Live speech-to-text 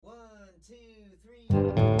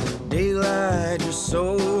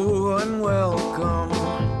so unwelcome.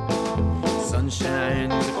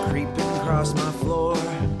 Sunshine's creeping across my floor.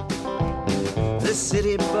 The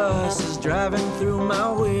city bus is driving through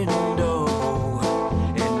my window,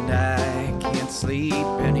 and I can't sleep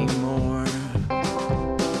anymore.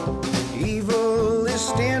 Evil is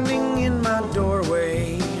standing in my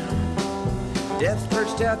doorway. Death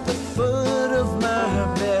perched at the foot of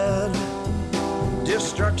my bed.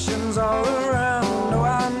 Destruction's all around. Oh,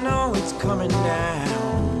 I know it's coming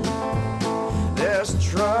down. There's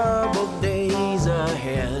troubled days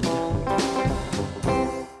ahead.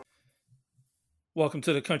 Welcome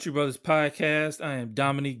to the Country Brothers Podcast. I am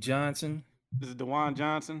Dominique Johnson. This is DeJuan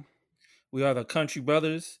Johnson. We are the Country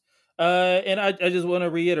Brothers. And I just want to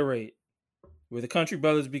reiterate, we're the Country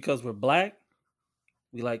Brothers because we're black,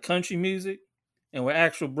 we like country music, and we're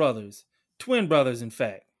actual brothers. Twin brothers, in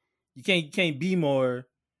fact. You can't be more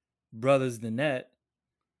brothers than that.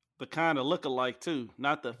 The kind of look alike too,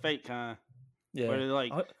 not the fake kind. Yeah. Where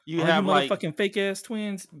like you have like motherfucking fake ass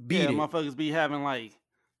twins. Beat it. Motherfuckers be having like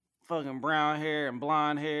fucking brown hair and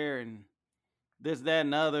blonde hair and this, that,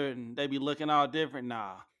 and the other, and they be looking all different.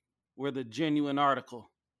 Nah, we're the genuine article.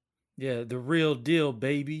 Yeah, the real deal,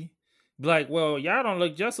 baby. Be like, well, y'all don't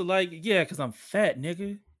look just alike. Yeah, because I'm fat,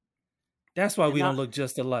 nigga. That's why we don't look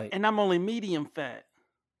just alike. And I'm only medium fat.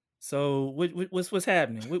 So what's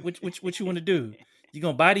happening? What you want to do? You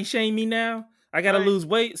gonna body shame me now? I gotta lose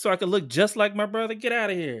weight so I can look just like my brother? Get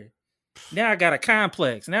out of here. Now I got a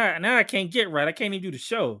complex. Now I can't get right. I can't even do the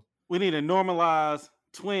show. We need to normalize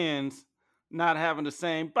twins not having the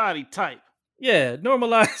same body type. Yeah,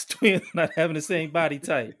 normalize twins not having the same body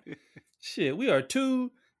type. Shit, we are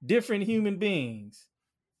two different human beings.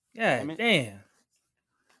 God damn.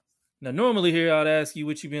 Now normally here I'd ask you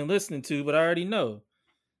what you've been listening to, but I already know.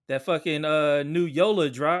 That fucking new Yola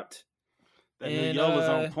dropped. That new Yola's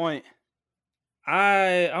on point.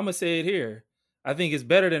 I'm going to say it here. I think it's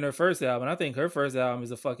better than her first album. I think her first album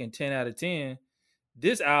is a fucking 10 out of 10.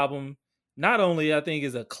 This album, not only I think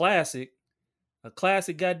is a classic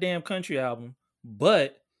goddamn country album,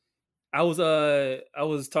 but I was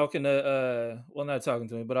talking to, not talking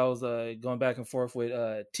to him, but I was going back and forth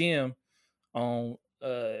with Tim on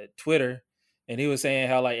Twitter. And he was saying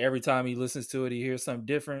how like every time he listens to it, he hears something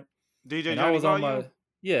different. DJ and Johnny I was on Volume?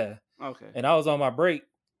 my Okay. And I was on my break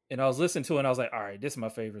and I was listening to it and I was like, all right, this is my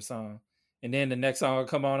favorite song. And then the next song will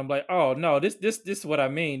come on. I'm like, oh no, this is what I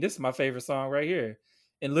mean. This is my favorite song right here.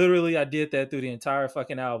 And literally I did that through the entire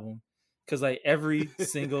fucking album. Cause like every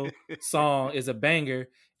single song is a banger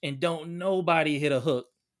and don't nobody hit a hook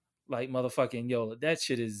like motherfucking Yola. That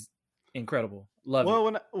shit is incredible. Love it.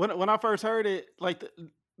 Well, when I first heard it, like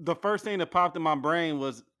the first thing that popped in my brain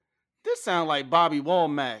was, this sound like Bobby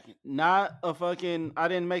Womack, not a fucking. I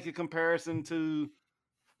didn't make a comparison to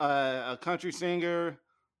a country singer,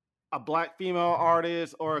 a black female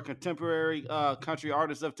artist, or a contemporary country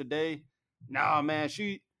artist of today. Nah, man,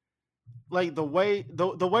 she like the way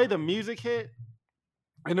the music hit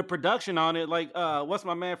and the production on it. Like, what's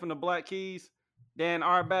my man from the Black Keys, Dan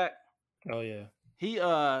Auerbach? Oh yeah, he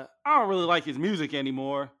I don't really like his music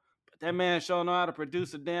anymore, but that man sure know how to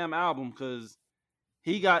produce a damn album because.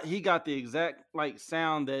 He got the exact like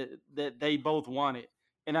sound that they both wanted,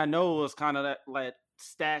 and I know it was kind of that like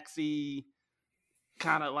Staxy,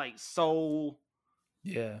 kind of like soul,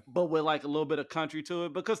 yeah, but with like a little bit of country to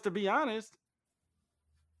it. Because to be honest,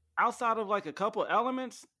 outside of like a couple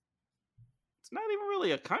elements, it's not even really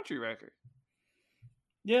a country record.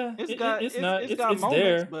 Yeah, it's got moments,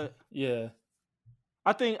 there. But yeah,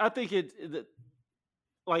 I think it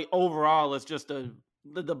like overall, it's just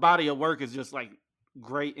the body of work is just like.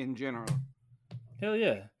 Great in general. Hell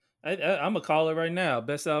yeah. I'm gonna call it right now.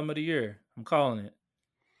 Best album of the year. I'm calling it.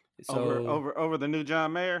 So, over the new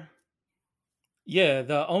John Mayer? Yeah,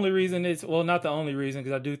 the only reason is not the only reason,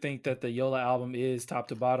 because I do think that the Yola album is top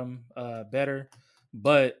to bottom better.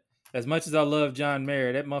 But as much as I love John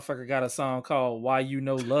Mayer, that motherfucker got a song called Why You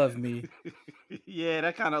Know Love Me. Yeah,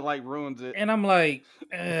 that kind of like ruins it. And I'm like,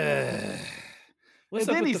 what's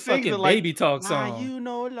up with the fucking like, Baby Talk song? Why You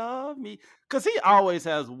Know Love Me. Because he always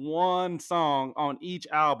has one song on each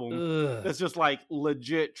album that's just like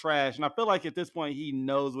legit trash. And I feel like at this point, he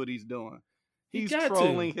knows what he's doing. He's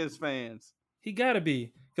trolling his fans. He got to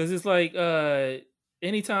be. Because it's like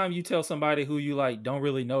anytime you tell somebody who you like don't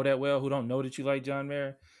really know that well, who don't know that you like John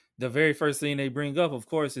Mayer, the very first thing they bring up, of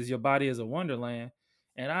course, is Your Body is a Wonderland.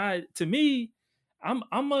 And I'm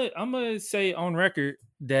gonna say on record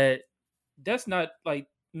that that's not like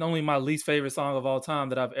only my least favorite song of all time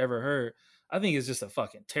that I've ever heard. I think it's just a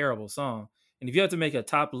fucking terrible song. And if you have to make a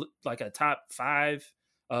top 5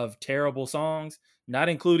 of terrible songs, not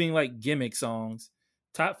including like gimmick songs.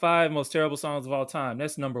 Top 5 most terrible songs of all time.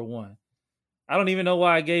 That's number 1. I don't even know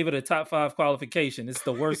why I gave it a top 5 qualification. It's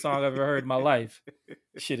the worst song I've ever heard in my life.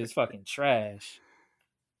 Shit is fucking trash.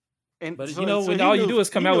 And But so, you know, so when he all you knew- do is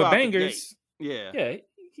come he out knew with out the bangers, gate. Yeah. yeah,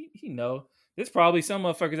 he know. There's probably some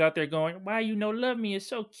motherfuckers out there going, "Why you know Love Me is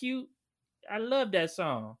so cute. I love that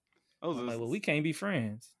song." Those I'm is- like, well, we can't be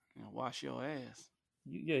friends. wash your ass.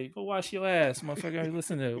 You go wash your ass, motherfucker.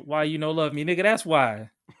 Listen to Why You Know Love Me, nigga. That's why.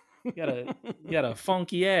 You got a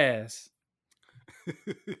funky ass,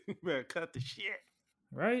 Better cut the shit.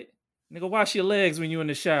 right? Nigga, wash your legs when you in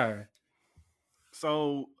the shower.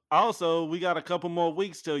 So also we got a couple more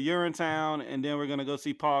weeks till Urinetown, and then we're gonna go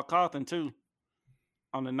see Paul Cawthon too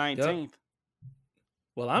on the 19th.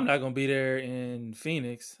 Well, I'm not gonna be there in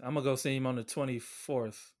Phoenix. I'm gonna go see him on the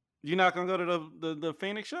 24th. You're not gonna go to the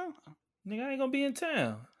Phoenix show? Nigga, I ain't gonna be in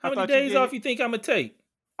town. I How many thought you days did- off you think I'm gonna take?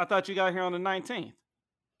 I thought you got here on the 19th.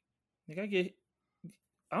 Nigga,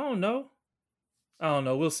 I don't know.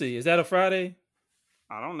 We'll see. Is that a Friday?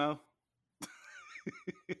 I don't know.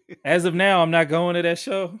 As of now, I'm not going to that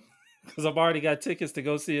show because I've already got tickets to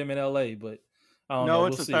go see him in LA. But I don't know. No,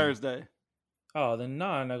 it's We'll a see. Thursday. Oh, then no,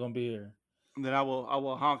 I'm not gonna be here. And then I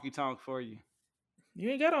will honky tonk for you. You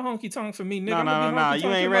ain't got a honky tonk for me, nigga. No. I'm gonna be You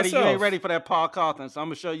ain't honky-tonking ready. You myself. ain't ready for that Paul Cawthon. So I'm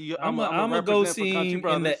gonna show you. I'm gonna gonna go represent for see Country him in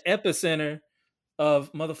Brothers. the epicenter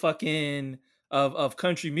of motherfucking of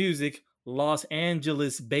country music, Los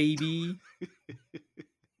Angeles, baby.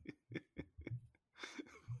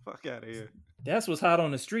 Fuck out of here. That's what's hot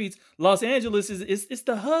on the streets. Los Angeles is it's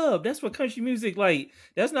the hub. That's what country music like.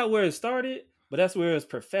 That's not where it started, but that's where it's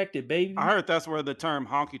perfected, baby. I heard that's where the term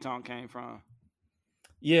honky tonk came from.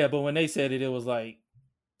 Yeah, but when they said it, it was like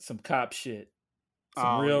some cop shit, some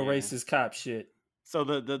Oh, real yeah. racist cop shit. So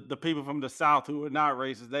the people from the South who were not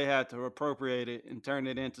racist, they had to appropriate it and turn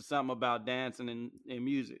it into something about dancing and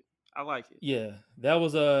music. I like it. Yeah, that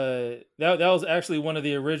was that was actually one of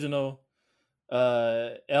the original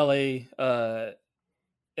LA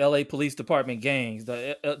Police Department gangs,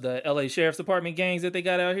 the LA Sheriff's Department gangs that they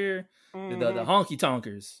got out here, the Mhm. honky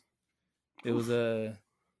tonkers. It was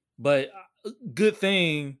but good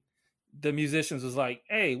thing the musicians was like,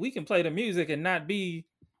 hey, we can play the music and not be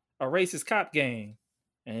a racist cop gang,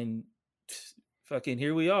 and fucking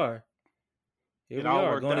here we are. Here It we all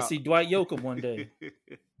are worked going to out. see Dwight Yoakam one day.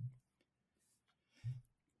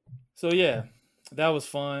 So yeah, that was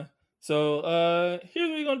fun. So here's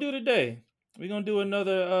what we're gonna do today. We're gonna do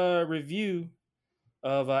another review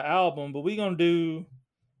of an album, but we're gonna do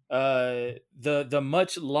the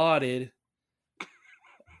much lauded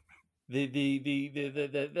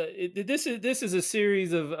this is a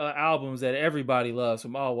series of albums that everybody loves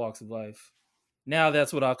from all walks of life. Now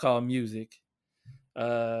that's what I call music.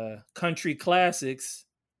 Country classics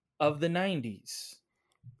of the 90s.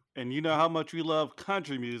 And you know how much we love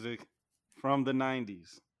country music from the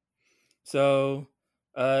 90s. So,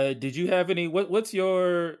 did you have any? What's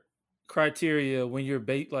your criteria when you're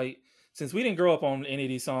like? Since we didn't grow up on any of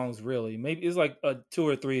these songs, really, maybe it's like 2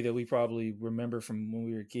 or 3 that we probably remember from when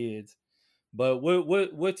we were kids. But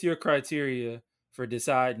what's your criteria for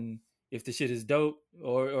deciding if the shit is dope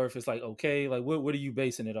or if it's like okay? Like what are you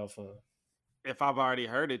basing it off of? If I've already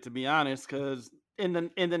heard it, to be honest, because in the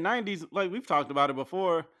 90s, like we've talked about it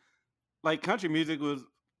before, like country music was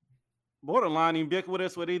borderline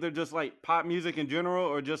ubiquitous with either just like pop music in general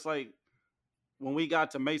or just like when we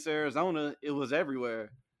got to Mesa, Arizona, it was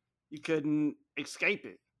everywhere. You couldn't escape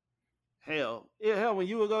it. Hell, when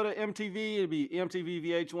you would go to MTV, it'd be MTV,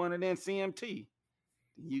 VH1, and then CMT.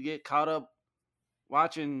 You get caught up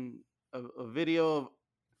watching a video of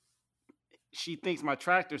She Thinks My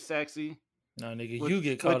Tractor's Sexy. No, nigga, you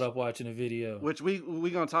get caught up watching a video. Which we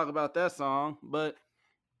gonna talk about that song, but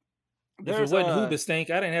if it wasn't Hoobastank,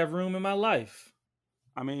 I didn't have room in my life.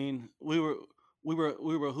 I mean, we were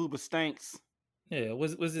Hoobastanks. Yeah,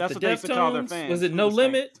 was it That's the what they used to call their Deftones? fans, Was it No Hoobastank.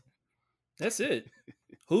 Limit? That's it.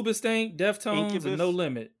 Hoobastank, Deftones, Incubus. and No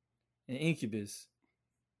Limit, and Incubus,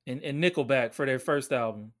 and Nickelback for their first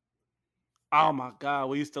album. Oh my god,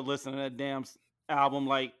 we used to listen to that damn album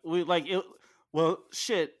like we like it. Well,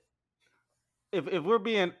 shit. If we're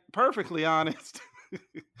being perfectly honest,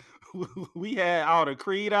 we had all the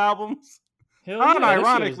Creed albums. Hell yeah,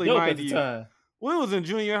 that shit was Unironically, dope mind at the you. time. We was in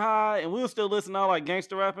junior high and we was still listening to all like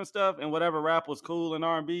gangster rap and stuff and whatever rap was cool in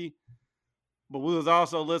R&B. But we was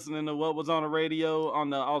also listening to what was on the radio on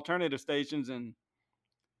the alternative stations and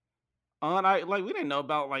we didn't know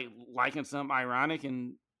about like liking something ironic.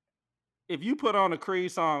 And if you put on a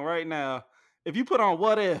Creed song right now, if you put on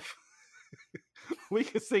What If, we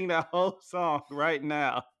could sing that whole song right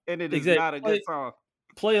now. And it is Exactly. not a good song.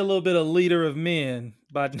 play a little bit of "Leader of Men"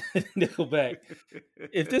 by Nickelback.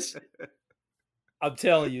 If this, I'm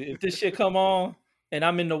telling you, if this shit come on and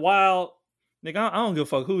I'm in the wild, nigga, I don't give a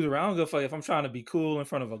fuck who's around. I don't give a fuck if I'm trying to be cool in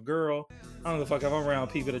front of a girl. I don't give a fuck if I'm around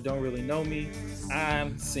people that don't really know me.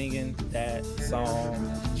 I'm singing that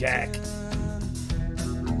song, Jack.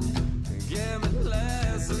 Give me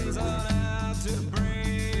lessons on how to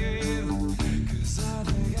breathe, 'cause I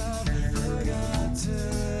think I've forgotten.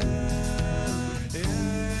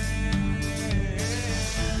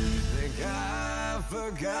 Think I've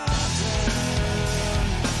forgotten.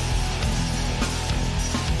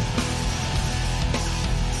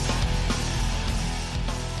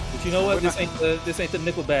 But you know what? This ain't the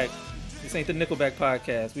Nickelback. This ain't the Nickelback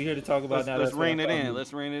podcast. We here to talk about now. Let's rein it in.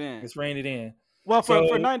 Let's rein it in. Let's rein it in. Well,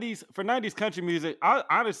 for 90s country music,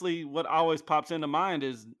 honestly, what always pops into mind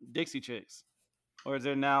is Dixie Chicks, or as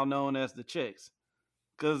they're now known as the Chicks.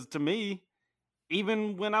 Because to me,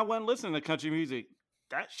 even when I wasn't listening to country music,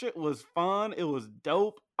 that shit was fun. It was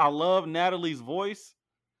dope. I love Natalie's voice.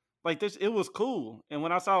 Like this, it was cool. And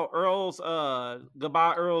when I saw Earl's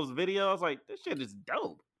Goodbye Earl's video, I was like, this shit is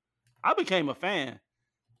dope. I became a fan.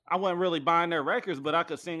 I wasn't really buying their records, but I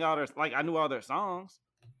could sing all their, like, I knew all their songs.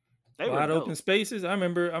 They Wide Open Spaces. I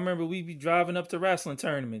remember we be driving up to wrestling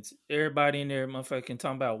tournaments. Everybody in there, motherfucking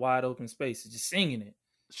talking about Wide Open Spaces, just singing it.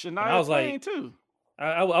 Shania I was like, too.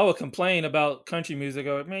 I would complain about country music. I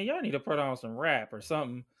go, man, y'all need to put on some rap or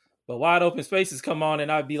something. But Wide Open Spaces come on,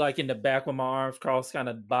 and I'd be like in the back with my arms crossed, kind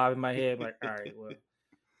of bobbing my head, like, all right, well,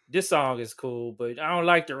 this song is cool, but I don't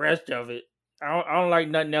like the rest of it. I don't like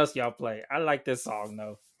nothing else y'all play. I like this song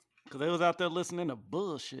though, because they was out there listening to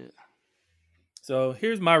bullshit. So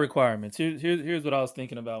here's my requirements. Here's what I was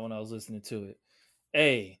thinking about when I was listening to it.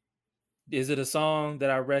 A, is it a song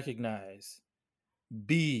that I recognize?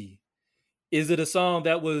 B, is it a song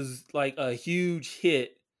that was like a huge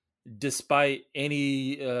hit despite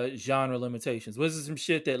any genre limitations? Was it some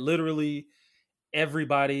shit that literally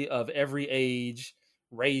everybody of every age,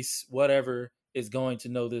 race, whatever is going to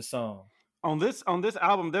know this song? On this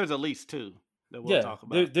album, there's at least two that we'll talk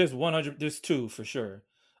about. There's two for sure.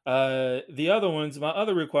 The other ones, my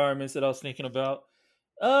other requirements that I was thinking about,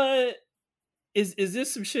 is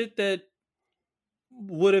this some shit that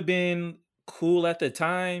would have been cool at the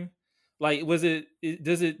time? Like, does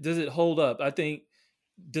it hold up? I think,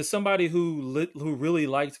 does somebody who really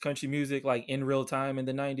liked country music, like in real time in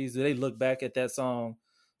the 90s, do they look back at that song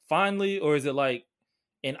fondly, or is it like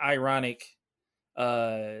an ironic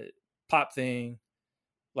pop thing?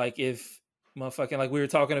 Like if motherfucking, like we were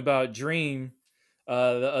talking about Dream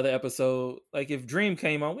the other episode, like if Dream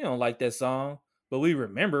came on, we don't like that song, but we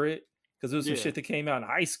remember it because it was some shit that came out in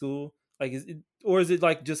high school. Like, or is it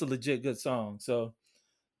like just a legit good song? So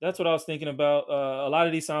that's what I was thinking about. A lot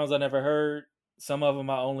of these songs I never heard. Some of them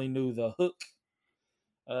I only knew the hook.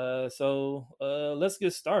 So let's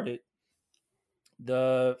get started.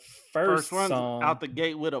 The first song out the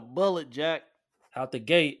gate with a bullet, Jack. Out the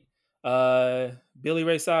gate. Billy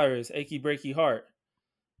Ray Cyrus, Achy Breaky Heart.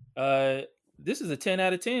 This is a 10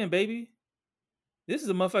 out of 10, baby. This is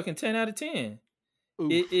a motherfucking 10 out of 10.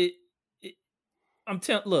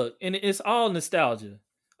 Look, and it's all nostalgia.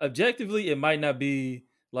 Objectively, it might not be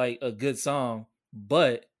like a good song,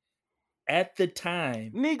 but at the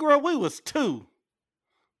time, Negro, we was 2.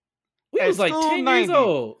 We was like 10 years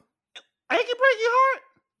old. Achy Breaky Heart?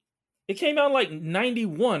 It came out like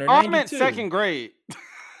 91 or 92. I meant second grade.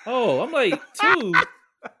 Oh, I'm like 2.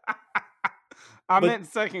 I meant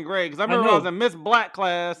second grade because I remember I was in Miss Black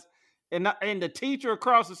class, and the teacher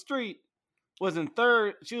across the street was in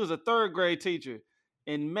third. She was a third grade teacher,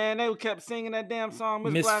 and man, they kept singing that damn song.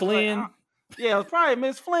 Miss Flynn. Like, yeah, it was probably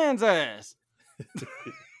Miss Flynn's ass.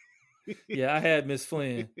 Yeah, I had Miss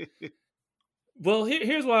Flynn. Well,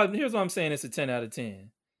 here's why I'm saying it's a 10 out of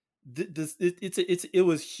 10. It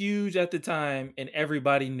was huge at the time, and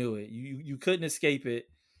everybody knew it. You couldn't escape it.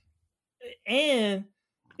 And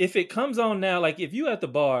if it comes on now, like if you at the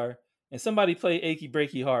bar and somebody play Achy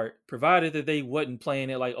Breaky Heart, provided that they wasn't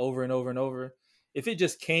playing it like over and over and over, if it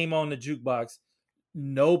just came on the jukebox,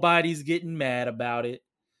 nobody's getting mad about it.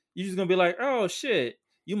 You're just gonna be like, oh shit.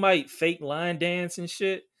 You might fake line dance and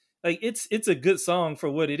shit. Like it's a good song for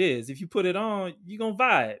what it is. If you put it on, you gonna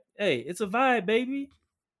vibe. Hey, it's a vibe, baby.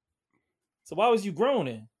 So why was you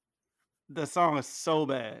groaning? The song is so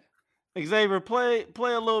bad. Xavier, play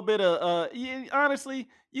a little bit of honestly,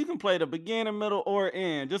 you can play the beginning, middle, or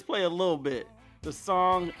end. Just play a little bit. The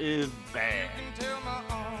song is bad. You can tell my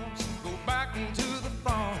arms go back into the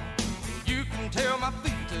farm. You can tell my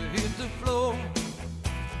feet to hit the floor.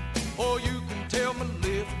 Or you can tell my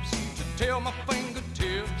lips to tell my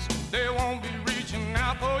fingertips They won't be reaching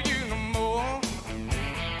out for you no more.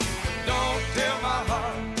 Don't tell my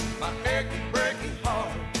heart, my achy, breaky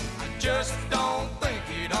heart, I just don't think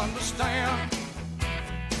you'd understand.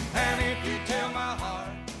 And if you tell my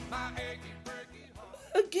heart, my achy, breaky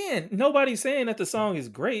heart. Again, nobody's saying that the song is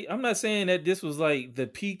great. I'm not saying that this was like the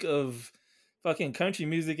peak of fucking country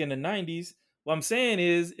music in the 90s. What I'm saying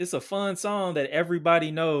is it's a fun song that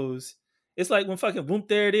everybody knows. It's like when fucking Whoop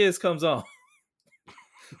There It Is comes on.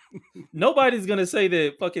 Nobody's gonna say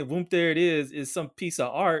that fucking Whoop There It Is some piece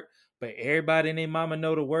of art, but everybody and their mama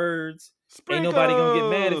know the words. Ain't nobody gonna get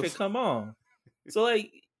mad if it come on. So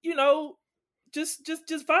like, you know, just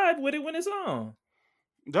vibe with it when it's on.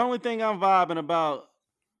 The only thing I'm vibing about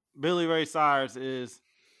Billy Ray Cyrus is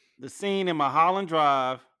the scene in Mulholland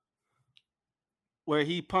Drive where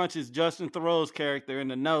he punches Justin Theroux's character in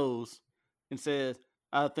the nose and says,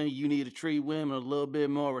 I think you need to treat women a little bit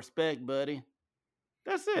more respect, buddy.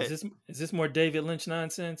 That's it. Is this more David Lynch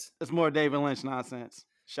nonsense? It's more David Lynch nonsense.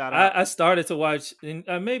 Shout out. I started to watch, and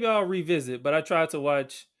maybe I'll revisit, but I tried to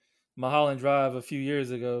watch Mulholland Drive a few years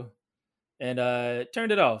ago and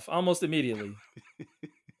turned it off almost immediately.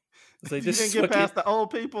 It's like, you didn't get past the old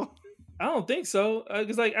people? I don't think so.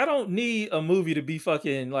 Because like I don't need a movie to be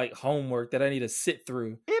fucking like homework that I need to sit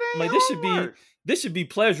through. It ain't like homework. This should be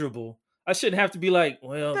pleasurable. I shouldn't have to be like,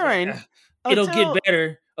 well, it'll get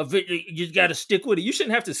better. You got to stick with it. You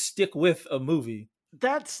shouldn't have to stick with a movie.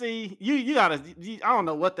 You gotta. I don't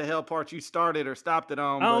know what the hell part you started or stopped it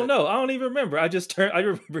on. I don't know. I don't even remember. I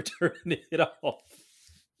remember turning it off.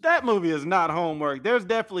 That movie is not homework. There's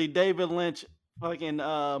definitely David Lynch fucking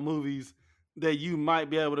movies that you might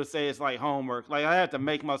be able to say it's like homework. Like I had to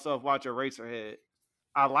make myself watch Eraserhead.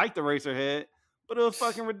 I liked Eraserhead, but it was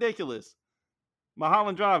fucking ridiculous.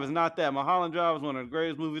 Mulholland Drive is not that. Mulholland Drive is one of the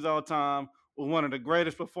greatest movies of all time, with one of the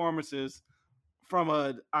greatest performances from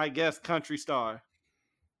a, I guess, country star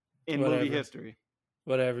in movie history.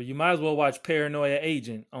 Whatever. You might as well watch Paranoia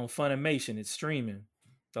Agent on Funimation. It's streaming.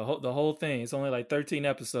 The whole thing. It's only like 13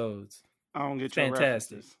 episodes. I don't get your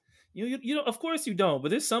fantastic. References. You know, of course you don't,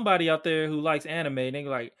 but there's somebody out there who likes anime and they're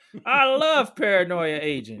like, I love Paranoia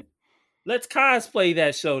Agent. Let's cosplay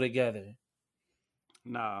that show together.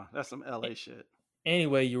 Nah, that's some LA shit.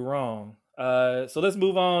 Anyway, you're wrong. So let's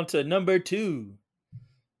move on to number 2.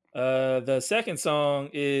 The second song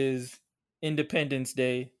is Independence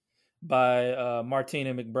Day by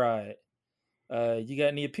Martina McBride. You got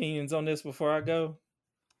any opinions on this before I go?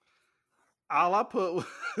 All I put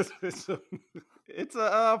was it's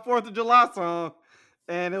a 4th of July song,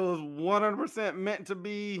 and it was 100% meant to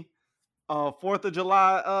be a 4th of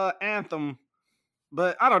July anthem.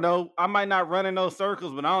 But I don't know. I might not run in those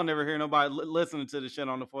circles, but I don't ever hear nobody listening to the shit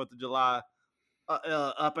on the 4th of July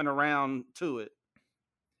up and around to it.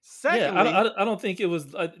 Secondly, yeah, I don't think it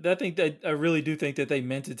was. I really do think that they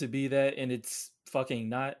meant it to be that, and it's fucking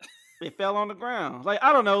not. It fell on the ground. Like,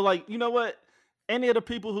 I don't know. Like, you know what? Any of the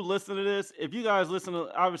people who listen to this, if you guys listen to,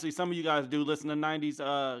 obviously some of you guys do listen to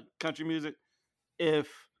 90s country music. If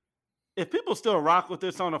people still rock with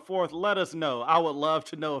this on the 4th, let us know. I would love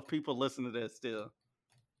to know if people listen to this still.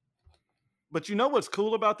 But you know what's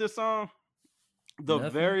cool about this song? The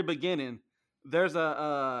very beginning, there's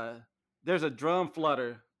a drum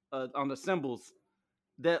flutter on the cymbals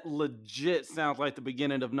that legit sounds like the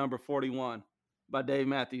beginning of Number 41 by Dave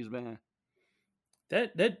Matthews Band.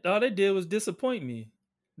 That all they did was disappoint me.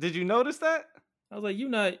 Did you notice that? I was like, you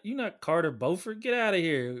not Carter Beauford. Get out of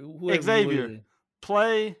here. Xavier,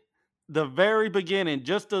 play the very beginning,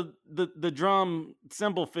 just the drum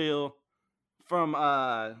cymbal feel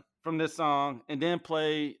from this song, and then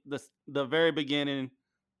play the very beginning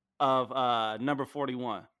of Number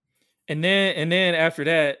 41. And then after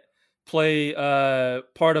that, play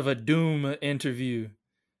part of a Doom interview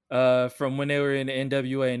from when they were in the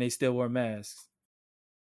NWA and they still wore masks.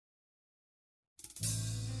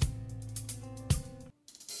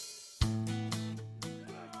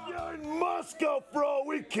 Moscow, for all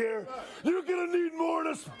we care. You're gonna need more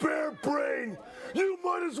than a spare brain. You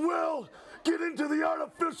might as well get into the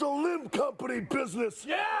artificial limb company business.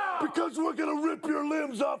 Yeah! Because we're gonna rip your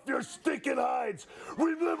limbs off your stinking hides.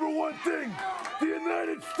 Remember one thing, the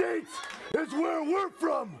United States is where we're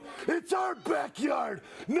from. It's our backyard,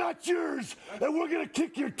 not yours. And we're gonna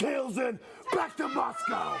kick your tails in back to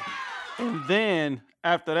Moscow. And then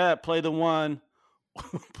after that, play the one,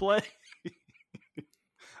 play.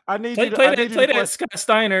 I need you to play that Scott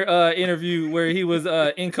Steiner interview where he was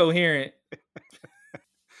incoherent.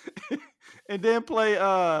 And then play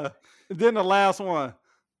then the last one,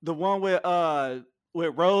 the one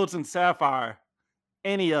with Rhodes and Sapphire.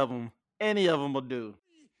 Any of them will do.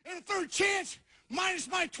 And a third chance, minus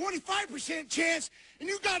my 25% chance, and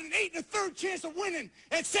you got an 8 1/3 chance of winning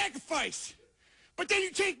at sacrifice. But then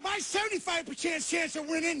you take my 75% chance of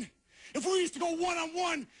winning, if we used to go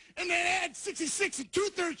one-on-one, and then add 66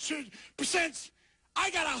 2/3%,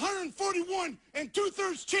 I got 141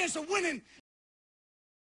 2/3 chance of winning.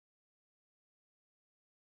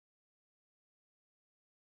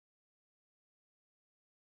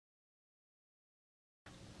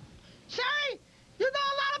 Sherry, you know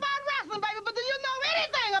a lot about wrestling, baby, but do you know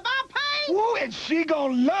anything about pain? Ooh, and she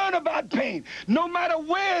gonna learn about pain, no matter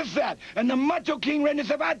where it's at. And the Macho King Randy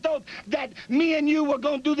said, I thought that me and you were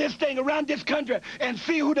gonna do this thing around this country and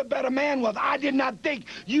see who the better man was. I did not think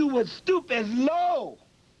you would stoop as low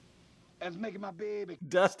as making my baby.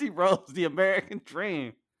 Dusty Rhodes, the American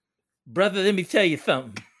Dream. Brother, let me tell you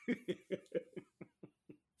something.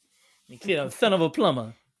 You kid, I'm son of a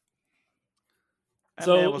plumber. That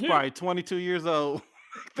So man was here- probably 22 years old.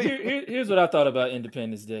 Here's what I thought about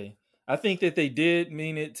Independence Day. I think that they did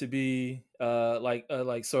mean it to be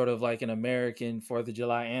like sort of like an American 4th of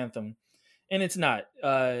July anthem, and it's not.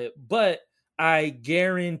 But I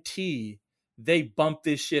guarantee they bump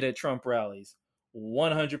this shit at Trump rallies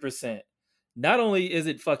 100%. Not only is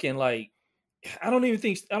it fucking like, I don't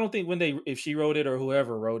think when if she wrote it or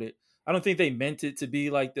whoever wrote it, I don't think they meant it to be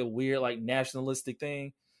like the weird like nationalistic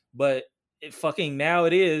thing, but it fucking now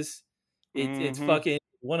it is. It's fucking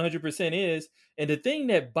 100% is. And the thing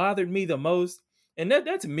that bothered me the most, and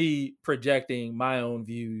that's me projecting my own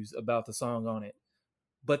views about the song on it,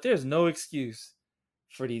 but there's no excuse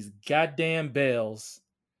for these goddamn bells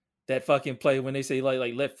that fucking play when they say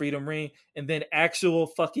like let freedom ring, and then actual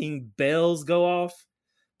fucking bells go off.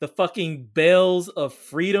 The fucking bells of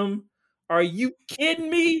freedom. Are you kidding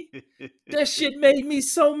me? That shit made me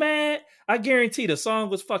so mad. I guarantee the song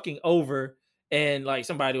was fucking over, and like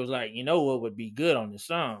somebody was like, you know what would be good on the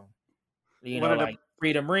song? You know, like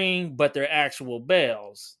freedom ring, but they're actual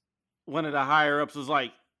bells. One of the higher ups was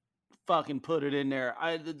like, fucking put it in there.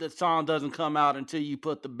 The song doesn't come out until you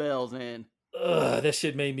put the bells in. Ugh, that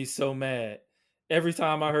shit made me so mad. Every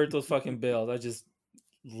time I heard those fucking bells, I just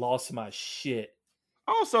lost my shit.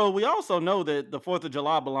 Also, we also know that the 4th of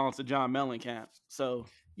July belongs to John Mellencamp. So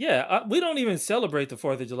yeah, we don't even celebrate the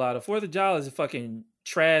 4th of July. The 4th of July is a fucking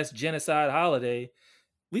trash genocide holiday.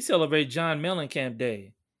 We celebrate John Mellencamp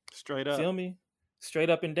Day. Straight up. Feel me? Straight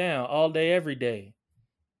up and down, all day, every day.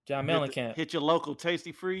 John Mellencamp. Hit your local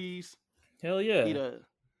Tasty Freeze. Hell yeah.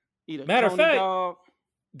 Eat a Matter of fact, dog.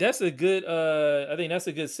 That's a good I think that's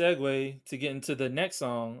a good segue to get into the next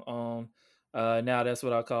song on now that's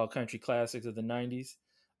what I call country classics of the 90s.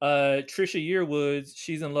 Trisha Yearwood's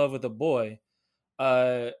She's in Love with a Boy.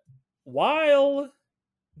 While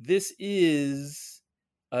this is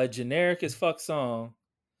a generic as fuck song,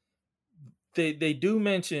 they do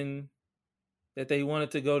mention that they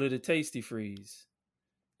wanted to go to the Tasty Freeze.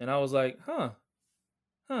 And I was like, huh.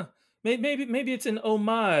 Maybe it's an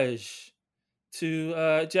homage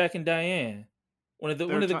to Jack and Diane, one of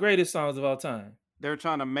the greatest songs of all time. They're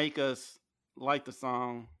trying to make us like the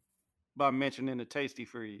song by mentioning the Tasty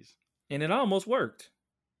Freeze, and it almost worked.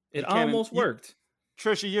 It almost worked.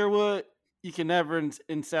 Trisha Yearwood, you can never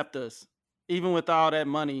incept us, even with all that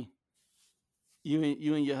money you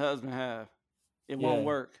and your husband have. It won't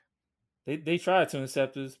work. They tried to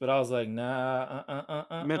incept us, but I was like,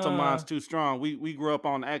 nah. Mental mind's too strong. We grew up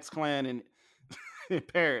on X-Clan in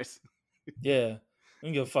Paris. Yeah, we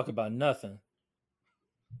don't give a fuck about nothing.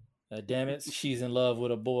 Damn it, She's in Love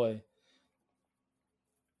with a Boy.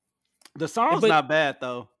 The song's not bad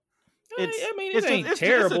though. It ain't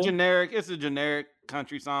terrible. It's a generic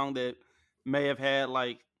country song that may have had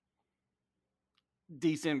like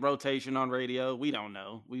decent rotation on radio. We don't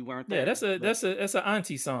know. We weren't there. Yeah, that's an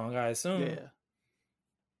auntie song, I assume. Yeah.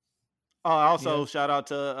 Oh, also shout out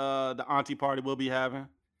to the auntie party we'll be having.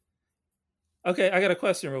 Okay, I got a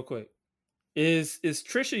question real quick. Is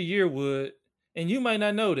Trisha Yearwood, and you might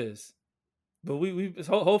not know this, but we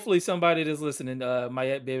hopefully somebody that's listening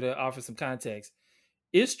might be able to offer some context.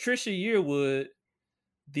 Is Trisha Yearwood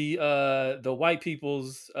the white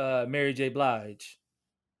people's Mary J. Blige?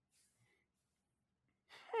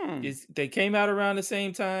 They came out around the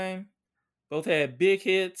same time, both had big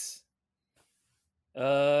hits.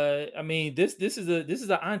 I mean, this is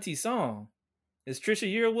an auntie song. Is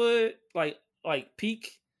Trisha Yearwood like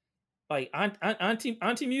peak like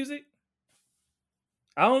auntie music?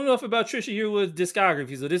 I don't know if about Trisha Yearwood's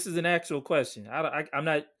discography, so this is an actual question. I'm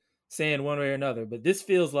not saying one way or another, but this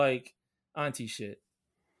feels like auntie shit.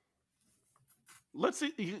 Let's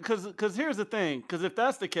see, because here's the thing. Because if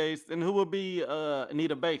that's the case, then who would be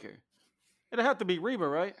Anita Baker? It'd have to be Reba,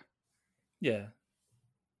 right? Yeah.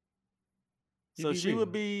 So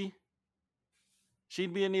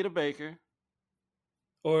she'd be Anita Baker.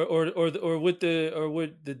 Or would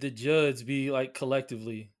the Judds be like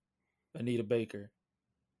collectively Anita Baker?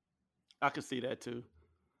 I could see that too.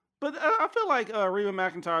 But I feel like Reba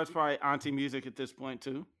McEntire is probably auntie music at this point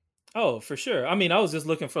too. Oh, for sure. I mean, I was just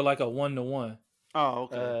looking for like a 1-to-1. Oh,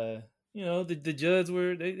 okay. You know, the Judds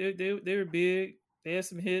were they were big. They had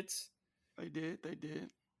some hits. They did.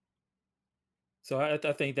 So I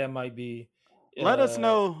think that might be. Let us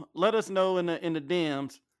know in the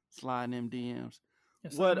DMs, sliding them DMs.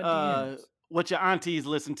 Yeah, what your aunties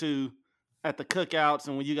listen to at the cookouts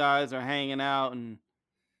and when you guys are hanging out and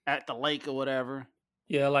at the lake or whatever.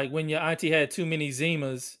 Yeah, like when your auntie had too many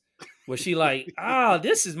Zimas, where she like,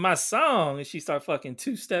 this is my song, and she start fucking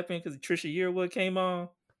two-stepping because Trisha Yearwood came on.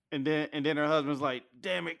 And then her husband's like,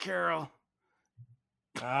 damn it, Carol.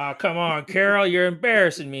 Come on, Carol, you're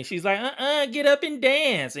embarrassing me. She's like, get up and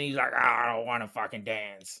dance. And he's like, I don't want to fucking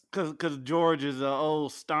dance. Because George is an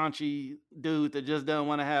old staunchy dude that just doesn't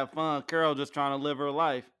want to have fun. Carol just trying to live her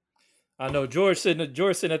life. I know George sitting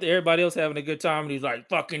at everybody else having a good time, and he's like,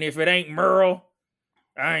 fucking if it ain't Merle,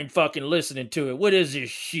 I ain't fucking listening to it. What is this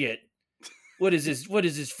shit? What is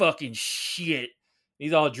this fucking shit?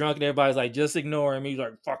 He's all drunk and everybody's like, just ignore him. He's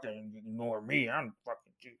like, fucking ignore me. I'm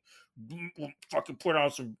fucking put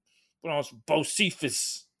on some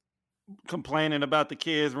Bocephus. Complaining about the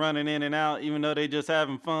kids running in and out, even though they just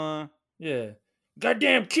having fun. Yeah.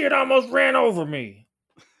 Goddamn kid almost ran over me.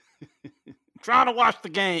 Trying to watch the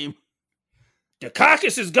game.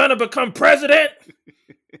 Dukakis is gonna become president.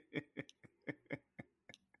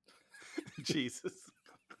 Jesus.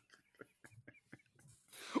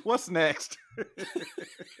 What's next?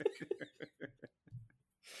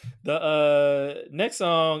 The next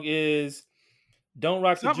song is "Don't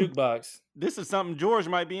Rock the Jukebox." This is something George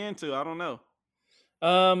might be into. I don't know.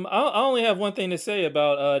 I only have one thing to say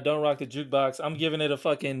about "Don't Rock the Jukebox." I'm giving it a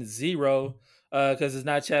fucking 0 because it's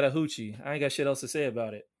not Chattahoochee. I ain't got shit else to say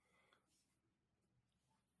about it.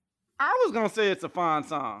 I was gonna say it's a fine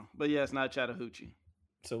song, but yeah, it's not Chattahoochee.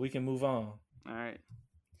 So we can move on. All right.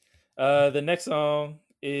 The next song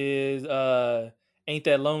is "Ain't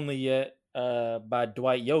That Lonely Yet" by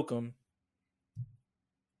Dwight Yoakam.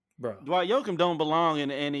 Bro, Dwight Yoakam don't belong in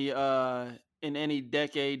any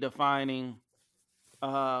decade-defining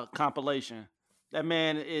compilation. That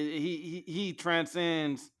man, he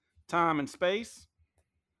transcends time and space.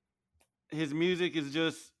 His music is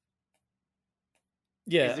just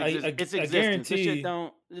it's I guarantee.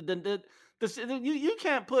 You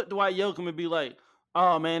can't put Dwight Yoakam and be like,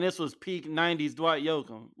 oh man, this was peak 90s Dwight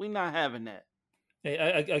Yoakam. We not having that. Hey,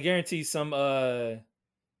 I guarantee some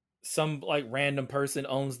like random person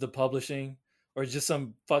owns the publishing, or just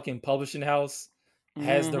some fucking publishing house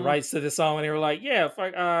has the rights to the song, and they were like, yeah,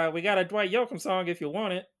 fuck, we got a Dwight Yoakam song if you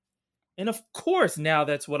want it. And of course, now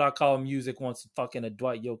that's what I call music wants fucking a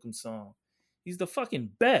Dwight Yoakam song. He's the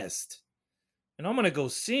fucking best. And I'm gonna go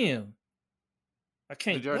see him. I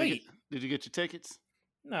can't wait. Did you get your tickets?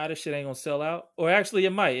 Nah, this shit ain't gonna sell out. Or actually,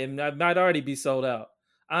 it might. It might already be sold out.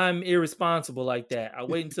 I'm irresponsible like that. I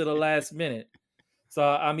wait until the last minute. So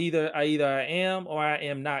I am or I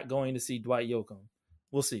am not going to see Dwight Yoakam.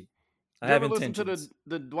 We'll see. I have intentions. You ever listen to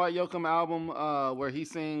the Dwight Yoakam album where he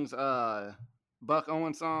sings Buck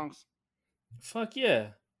Owens songs? Fuck yeah.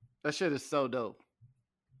 That shit is so dope.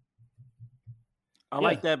 I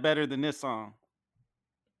like that better than this song.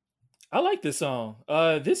 I like this song.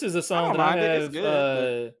 This is a song that I have.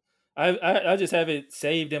 Good, I just have it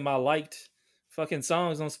saved in my liked fucking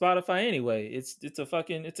songs on Spotify anyway. It's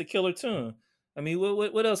a killer tune. I mean,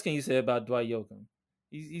 what else can you say about Dwight Yoakam?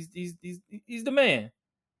 He's the man.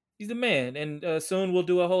 He's the man. And soon we'll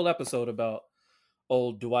do a whole episode about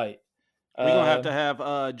old Dwight. We're gonna have to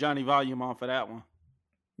have Johnny Volume on for that one.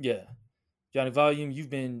 Yeah, Johnny Volume, you've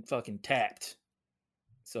been fucking tapped.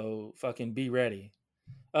 So fucking be ready.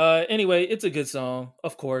 Anyway, it's a good song,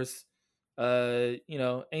 of course. Ain't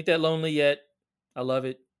That Lonely Yet. I love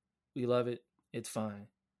it. We love it. It's fine.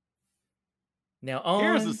 Now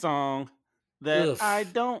here's a song that I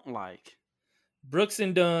don't like. Brooks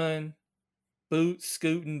and Dunn, Boot,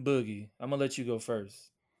 Scootin' Boogie. I'm gonna let you go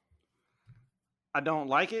first. I don't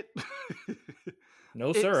like it.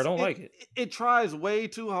 No, sir, I don't like it. It tries way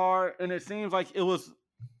too hard, and it seems like it was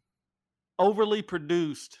overly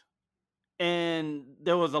produced. And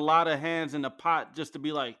there was a lot of hands in the pot just to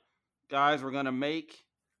be like, guys, we're going to make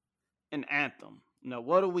an anthem.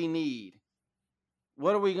 What do we need?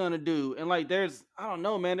 What are we going to do? And like, I don't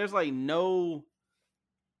know, man. There's like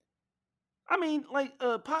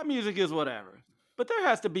pop music is whatever. But there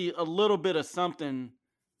has to be a little bit of something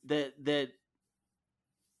that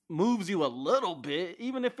moves you a little bit,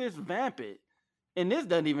 even if it's vapid. And this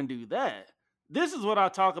doesn't even do that. This is what I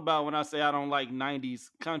talk about when I say I don't like 90s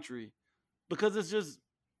country, because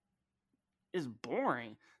it's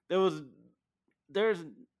boring. There's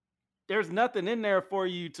nothing in there for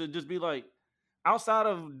you to just be like, outside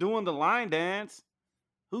of doing the line dance,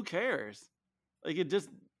 who cares? Like, it just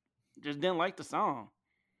didn't like the song.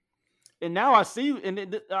 And now I see,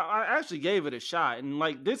 and I actually gave it a shot. And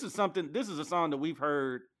like, this is a song that we've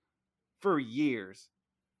heard for years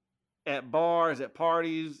at bars, at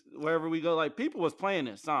parties, wherever we go. Like, people was playing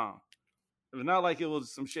this song. It was not like it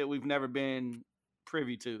was some shit we've never been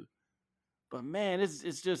privy to. But man,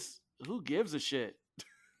 it's just, who gives a shit?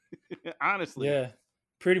 Honestly. Yeah,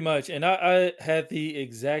 pretty much. And I had the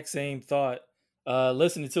exact same thought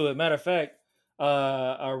listening to it. Matter of fact,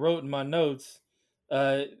 I wrote in my notes,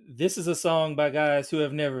 this is a song by guys who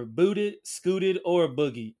have never booted, scooted, or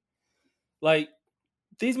boogied. Like,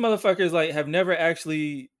 these motherfuckers like have never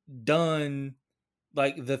actually done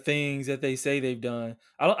like the things that they say they've done.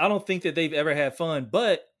 I don't think that they've ever had fun,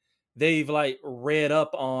 but they've like read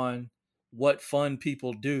up on what fun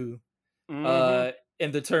people do.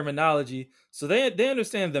 And the terminology, so they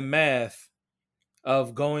understand the math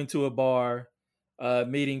of going to a bar,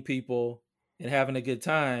 meeting people, and having a good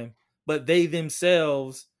time. But they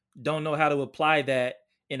themselves don't know how to apply that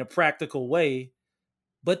in a practical way.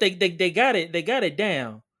 But they got it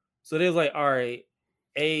down. So they was like, all right,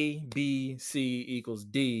 A, B, C equals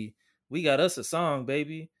D. We got us a song,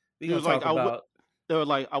 baby. We gonna talk about. They were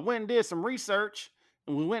like, I went and did some research,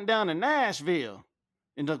 and we went down to Nashville.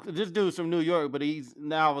 And this dude's from New York, but he's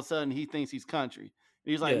now all of a sudden he thinks he's country.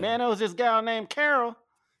 And he's like, man, there was this gal named Carol,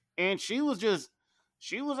 and she was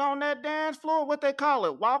on that dance floor, what they call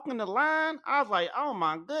it, walking the line. I was like, oh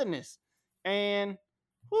my goodness. And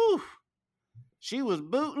whew, she was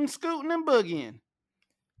booting, scooting, and boogieing.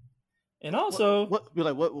 And also,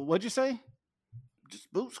 what'd you say?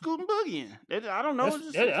 Just boot, scooting, boogieing. I don't know.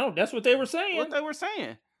 That's what they were saying. What they were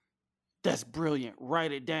saying. That's brilliant.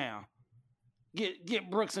 Write it down. Get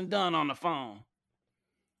Brooks and Dunn on the phone.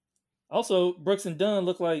 Also, Brooks and Dunn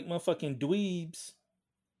look like motherfucking dweebs.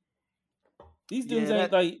 These dudes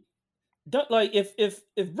ain't like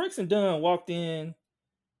if Brooks and Dunn walked in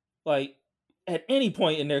like at any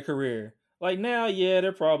point in their career, like now, yeah,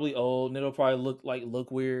 they're probably old and it'll probably look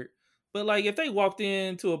weird. But like if they walked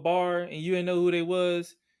into a bar and you didn't know who they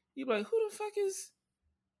was, you'd be like, who the fuck is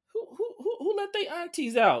who let their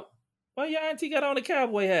aunties out? Why your auntie got on a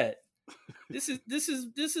cowboy hat? This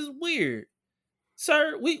is weird,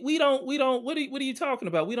 sir. We don't. What are you talking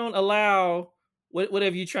about? We don't allow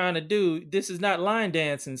whatever you're trying to do. This is not line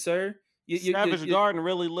dancing, sir. Savage Garden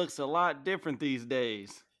really looks a lot different these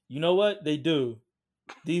days. You know what they do?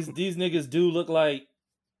 These niggas do look like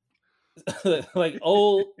like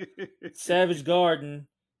old Savage Garden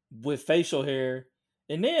with facial hair,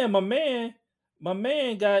 and then my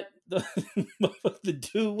man got the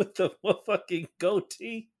dude with the motherfucking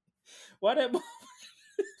goatee. Why that? Look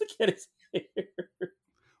at his hair.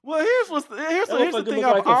 Well, here's the thing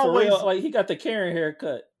I've always he got the Karen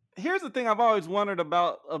haircut. Here's the thing I've always wondered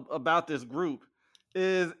about this group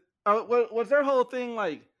is was their whole thing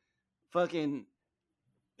like fucking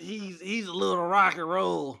he's a little rock and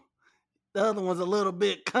roll, the other one's a little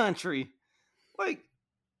bit country. Like,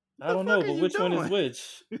 I don't know, but which one is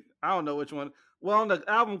which? I don't know which one. Well, on the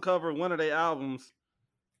album cover, one of their albums,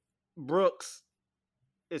 Brooks.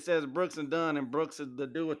 It says Brooks and Dunn, and Brooks is the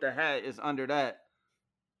dude with the hat is under that.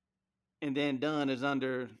 And then Dunn is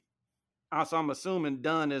under. So I'm assuming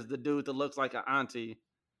Dunn is the dude that looks like an auntie.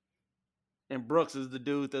 And Brooks is the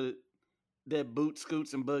dude that boot,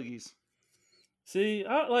 scoots, and boogies. See,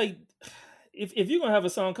 I like if you're gonna have a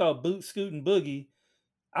song called Boot, Scoot, and Boogie,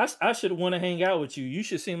 I should want to hang out with you. You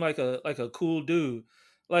should seem like a cool dude.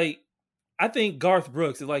 Like, I think Garth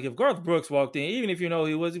Brooks is like, if Garth Brooks walked in, even if you know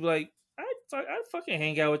who he was, he'd be like, I'd fucking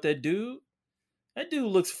hang out with that dude. That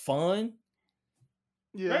dude looks fun.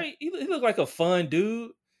 Yeah. Right? He looked like a fun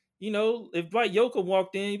dude. You know, if Dwight Yoakam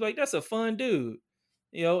walked in, you'd be like, that's a fun dude.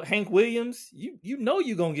 You know, Hank Williams, you know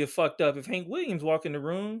you're going to get fucked up if Hank Williams walk in the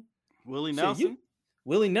room. Willie Nelson?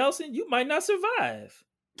 Willie Nelson, you might not survive.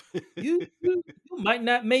 you might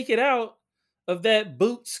not make it out of that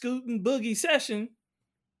boot, scooting, boogie session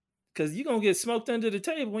because you're going to get smoked under the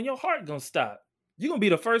table and your heart going to stop. You're going to be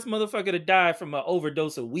the first motherfucker to die from an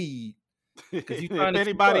overdose of weed. If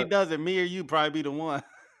anybody does it, me or you probably be the one.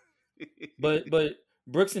 But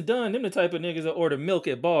Brooks and Dunn, them the type of niggas that order milk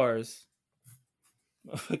at bars.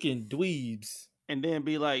 Fucking dweebs. And then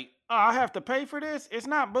be like, oh, I have to pay for this? It's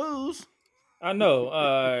not booze. I know.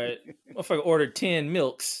 Motherfucker ordered 10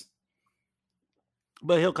 milks.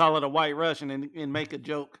 But he'll call it a White Russian and make a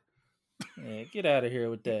joke. Yeah, get out of here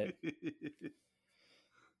with that.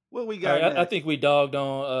 What we All got right, I next? think we dogged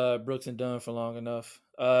on Brooks and Dunn for long enough.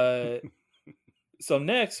 So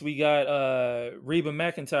next we got Reba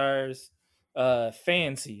McEntire's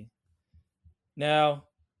Fancy. Now,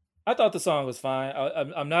 I thought the song was fine.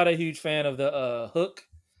 I'm not a huge fan of the hook.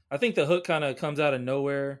 I think the hook kind of comes out of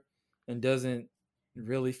nowhere and doesn't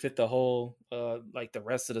really fit the whole like the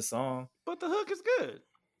rest of the song. But the hook is good.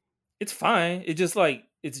 It's fine. It just like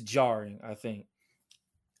it's jarring, I think.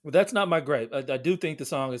 Well, that's not my gripe. I do think the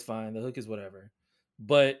song is fine. The hook is whatever.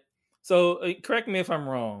 But so correct me if I'm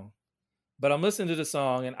wrong. But I'm listening to the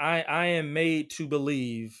song and I am made to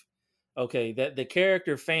believe, okay, that the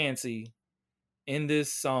character Fancy in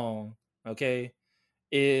this song, okay,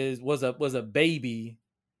 was a baby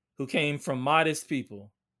who came from modest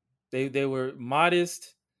people. They were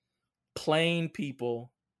modest, plain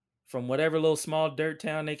people from whatever little small dirt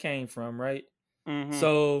town they came from, right? Mm-hmm.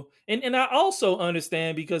 So, and I also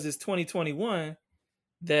understand because it's 2021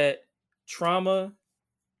 that trauma,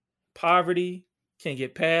 poverty can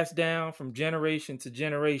get passed down from generation to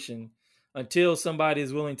generation until somebody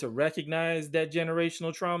is willing to recognize that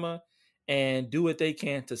generational trauma and do what they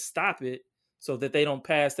can to stop it so that they don't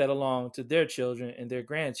pass that along to their children and their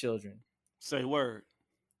grandchildren. Say word.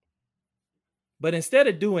 But instead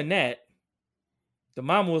of doing that, the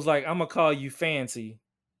mama was like, I'm going to call you Fancy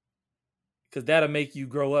because that'll make you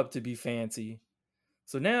grow up to be fancy.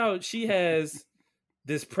 So now she has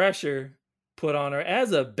this pressure put on her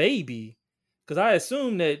as a baby, because I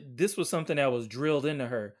assume that this was something that was drilled into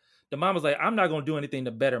her. The mom was like, I'm not going to do anything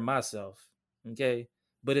to better myself, okay?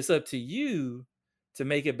 But it's up to you to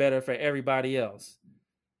make it better for everybody else.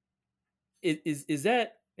 Is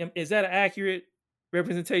that an accurate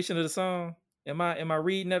representation of the song? Am I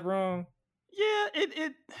reading that wrong? Yeah,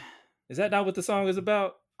 it Is that not what the song is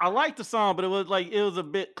about? I like the song, but it was a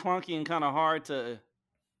bit clunky and kind of hard to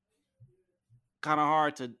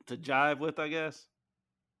jive with, I guess.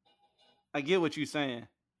 I get what you're saying.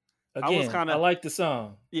 Again, I like the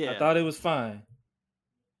song. Yeah. I thought it was fine.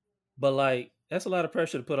 But like, that's a lot of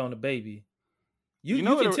pressure to put on the baby. You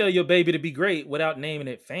can tell your baby to be great without naming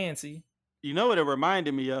it Fancy. You know what it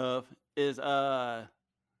reminded me of is when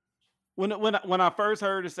I first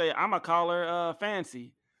heard her say I'ma call her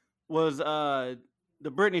Fancy was the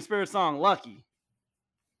Britney Spears song Lucky.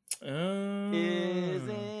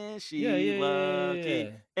 Isn't she lucky?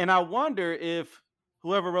 Yeah. And I wonder if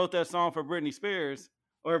whoever wrote that song for Britney Spears,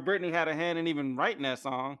 or if Britney had a hand in even writing that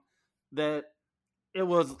song, that it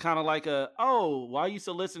was kind of like well, I used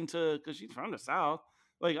to listen to, because she's from the South,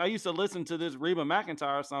 like I used to listen to this Reba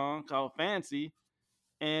McEntire song called Fancy,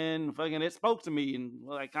 and fucking it spoke to me and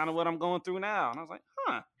like kind of what I'm going through now. And I was like,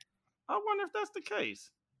 I wonder if that's the case.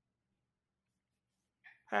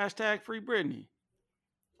 # Free Britney.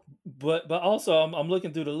 But also I'm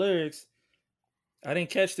looking through the lyrics. I didn't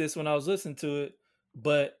catch this when I was listening to it,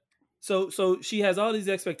 but so she has all these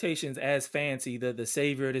expectations as Fancy, the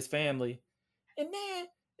savior of this family, and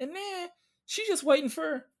then she's just waiting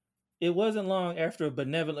for. It wasn't long after a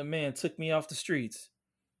benevolent man took me off the streets.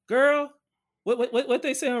 Girl, what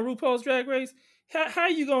they say on RuPaul's Drag Race? How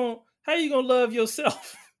you gonna love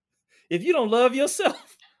yourself if you don't love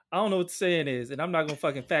yourself? I don't know what the saying is, and I'm not gonna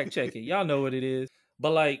fucking fact check it. Y'all know what it is.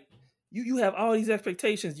 But like, you have all these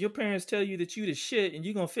expectations. Your parents tell you that you the shit and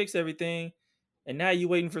you're gonna fix everything, and now you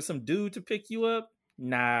waiting for some dude to pick you up?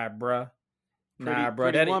 Nah, bruh.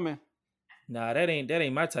 Pretty woman. That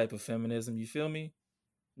ain't my type of feminism. You feel me?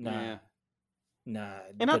 Nah. Yeah. Nah.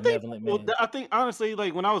 And I think honestly,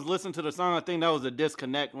 like when I was listening to the song, I think that was a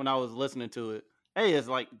disconnect when I was listening to it. Hey, it's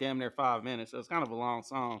like damn near 5 minutes, so it's kind of a long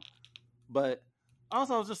song. But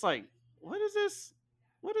also I was just like, what is this?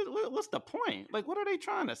 What's the point? Like, what are they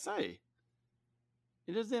trying to say?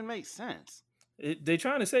 It just didn't make sense. They're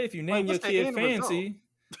trying to say if you name your kid Fancy,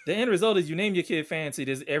 the end result is you name your kid Fancy,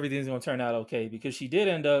 everything's gonna turn out okay, because she did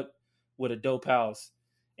end up with a dope house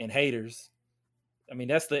and haters. I mean,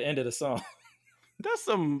 that's the end of the song. That's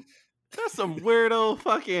some weirdo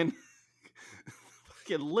fucking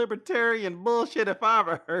libertarian bullshit if I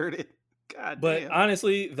ever heard it. God but damn.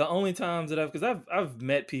 Honestly, the only times that I've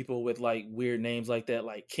met people with like weird names like that,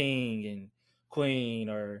 like King and Queen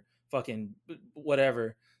or fucking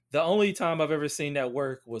whatever. The only time I've ever seen that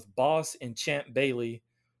work was Boss and Champ Bailey,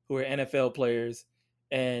 who are NFL players,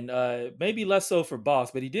 and maybe less so for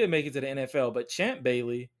Boss, but he did make it to the NFL. But Champ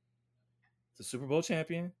Bailey, the Super Bowl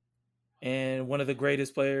champion and one of the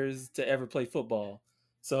greatest players to ever play football.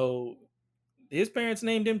 So his parents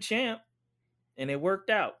named him Champ, and it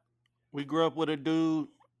worked out. We grew up with a dude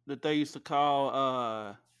that they used to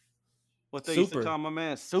call What they used to Super. call my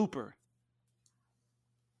man Super.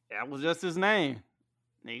 That was just his name.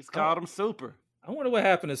 Niggas called him Super. I wonder what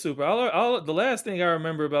happened to Super. The last thing I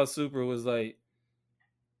remember about Super was like,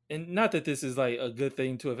 and not that this is like a good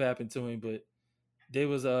thing to have happened to him, but there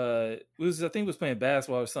was I think he was playing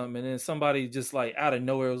basketball or something, and then somebody just like out of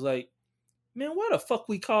nowhere was like, "Man, why the fuck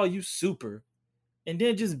we call you Super?" And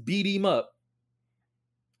then just beat him up.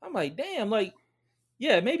 I'm like, damn, like,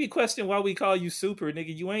 yeah, maybe question why we call you Super,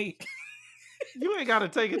 nigga. You ain't got to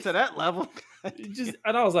take it to that level. And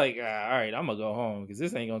I was like, all right, I'm gonna go home because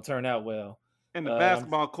this ain't gonna turn out well. And the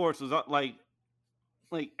basketball courts was like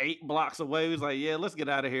 8 blocks away. He was like, yeah, let's get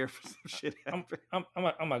out of here for some shit. I'm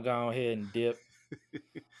gonna go ahead and dip.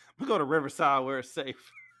 We go to Riverside where it's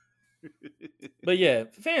safe. But yeah,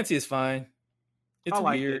 Fancy is fine. It's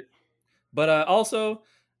weird. It. But also,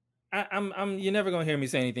 I'm you're never gonna hear me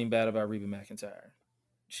say anything bad about Reba McEntire.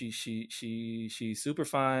 She's super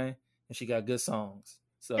fine and she got good songs.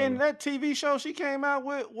 So and that TV show she came out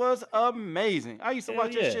with was amazing. I used to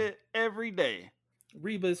watch this shit every day.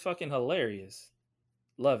 Reba is fucking hilarious.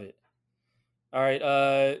 Love it. All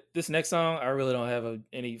right, this next song, I really don't have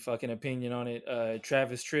any fucking opinion on it.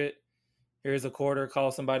 Travis Tritt, Here's a Quarter,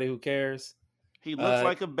 Call Somebody Who Cares. He looks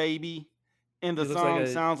like a baby. And the song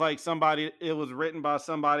sounds like it was written by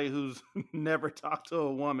somebody who's never talked to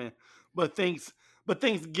a woman, but thinks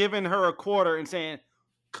giving her a quarter and saying,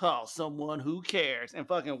 call someone who cares, and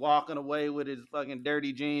fucking walking away with his fucking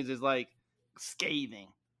dirty jeans is like scathing.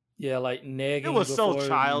 Yeah, like negging. It was so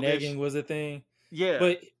childish. Negging was a thing. Yeah.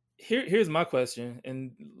 But here's my question,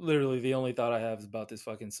 and literally the only thought I have is about this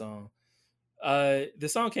fucking song. The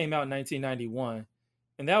song came out in 1991.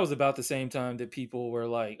 And that was about the same time that people were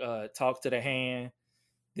like, talk to the hand.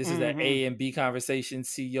 This is that A and B conversation,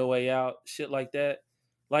 see your way out, shit like that.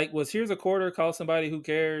 Like, was Here's a Quarter, Call Somebody Who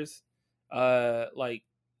Cares, like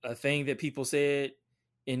a thing that people said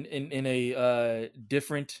in a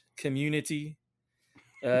different community?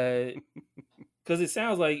 Because it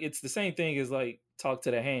sounds like it's the same thing as like talk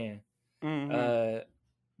to the hand,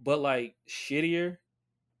 but like shittier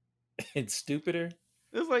and stupider.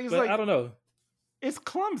 It's like I don't know. It's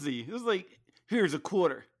clumsy. It was like, here's a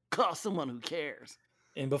quarter. Call someone who cares.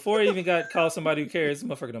 And before he even got call somebody who cares, this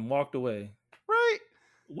motherfucker done walked away. Right.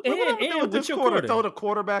 And with this your quarter, throw the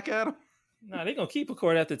quarter back at him. Nah, they gonna keep a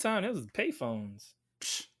quarter at the time. That was payphones.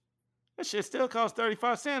 That shit still cost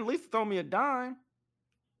 35 cents. At least throw me a dime.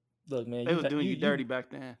 Look, man, they was doing you dirty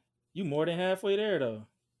back then. You more than halfway there, though.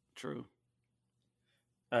 True.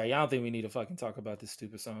 All right, I don't think we need to fucking talk about this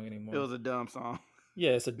stupid song anymore. It was a dumb song.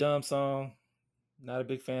 Yeah, it's a dumb song. Not a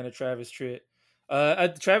big fan of Travis Tritt.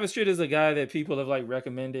 Travis Tritt is a guy that people have like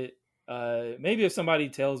recommended. Maybe if somebody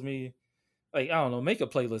tells me, like, I don't know, make a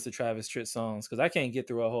playlist of Travis Tritt songs because I can't get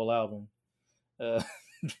through a whole album.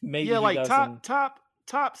 Maybe like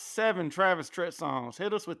top 7 Travis Tritt songs.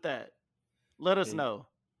 Hit us with that. Let us know.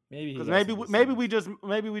 Maybe we just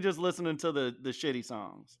listening to the shitty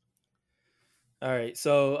songs. All right,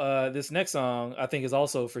 so this next song I think is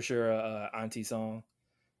also for sure a auntie song.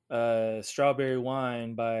 Strawberry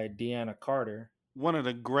Wine by Deanna Carter. One of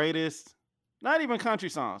the greatest, not even country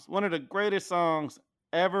songs, one of the greatest songs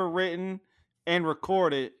ever written and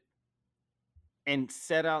recorded and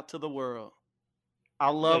set out to the world. I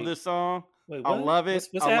love this song. I love it.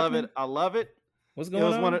 I love it. What's going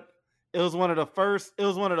on? It was one of the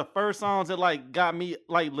first songs that like got me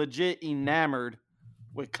like legit enamored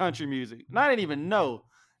with country music. And I didn't even know.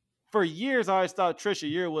 For years I always thought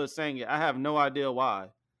Trisha Year was saying it. I have no idea why.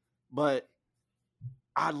 But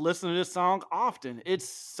I listen to this song often. It's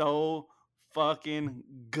so fucking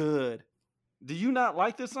good. Do you not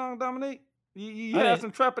like this song, Dominique? You have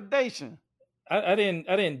some trepidation. I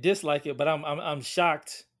didn't dislike it, but I'm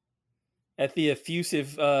shocked at the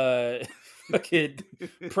effusive fucking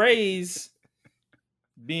praise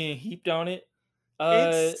being heaped on it.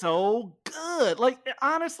 It's so good. Like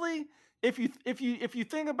honestly, if you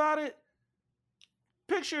think about it,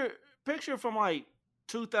 picture from like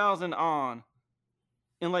 2000 on,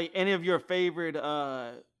 and like any of your favorite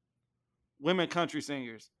women country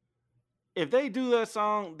singers, if they do that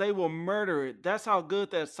song, they will murder it. That's how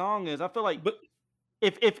good that song is. I feel like, but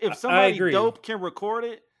if somebody dope can record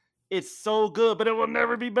it, it's so good. But it will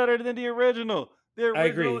never be better than the original. The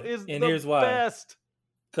original is and here's why. Best.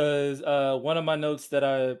 Because one of my notes that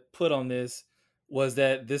I put on this was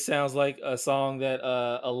that this sounds like a song that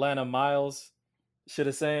Alana Miles should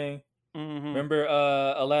have sang. Mm-hmm. Remember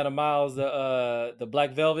Alana Miles, the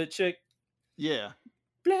Black Velvet chick? Yeah.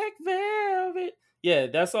 Black Velvet. Yeah,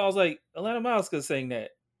 that's all. I was like, Alana Miles could sing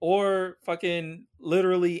that. Or fucking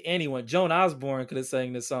literally anyone. Joan Osborne could have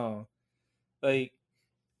sang this song. Like,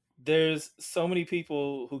 there's so many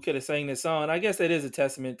people who could have sang this song. I guess that is a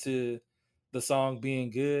testament to the song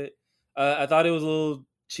being good. I thought it was a little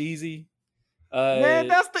cheesy.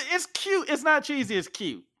 Man, it's cute. It's not cheesy. It's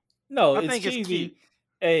cute. No, I it's think cheesy. it's cute.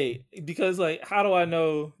 Hey, because like, how do I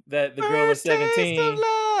know that the girl is First taste of 17? love.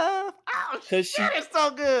 Oh, 'Cause shit, it's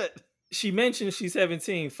so good. She mentioned she's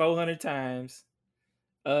 17 400 times.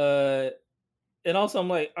 And also I'm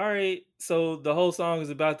like, all right, so the whole song is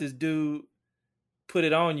about this dude put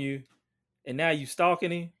it on you, and now you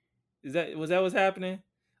stalking him. Was that what's happening?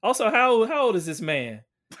 Also, how old is this man?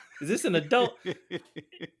 Is this an adult?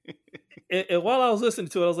 And while I was listening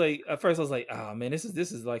to it, I was like, at first I was like, oh man, this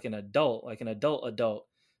is like an adult.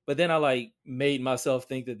 But then I like made myself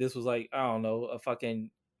think that this was like, I don't know, a fucking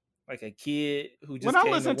like a kid who just When I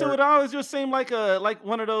came listened to to work. it, I always just seemed like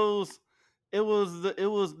one of those. It was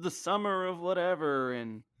the summer of whatever,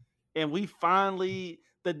 and we finally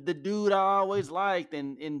the dude I always liked,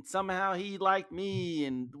 and somehow he liked me,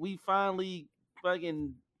 and we finally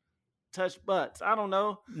fucking touched butts. I don't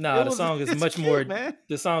know. Nah, the song is it's much cute, more. man.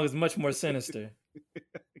 The song is much more sinister.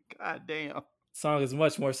 God damn. Song is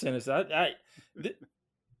much more sinister.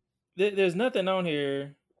 There's nothing on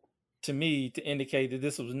here to me to indicate that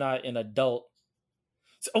this was not an adult.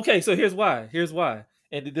 Okay, so here's why.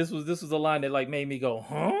 And this was a line that like made me go,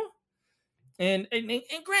 huh? And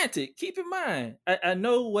granted, keep in mind, I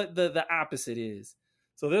know what the opposite is.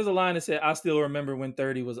 So there's a line that said, I still remember when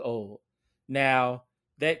 30 was old. Now,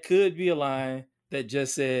 that could be a line that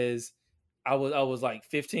just says, I was like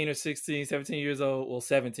 15 or 16, 17 years old. Well,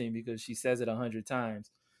 17 because she says it 100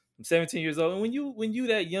 times. I'm 17 years old. And when you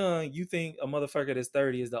that young, you think a motherfucker that's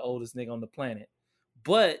 30 is the oldest nigga on the planet.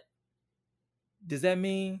 But does that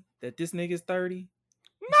mean that this nigga's 30?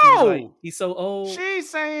 No, like, he's so old. She's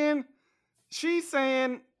saying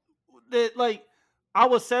that like I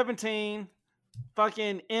was 17,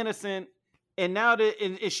 fucking innocent, and now that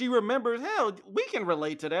and she remembers, hell, we can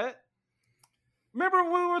relate to that. Remember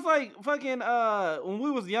when we was like fucking when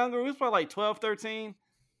we was younger, we was probably like 12, 13,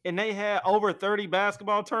 and they had over 30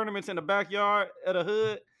 basketball tournaments in the backyard of the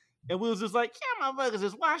hood, and we was just like, yeah, motherfuckers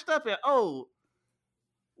is washed up and old.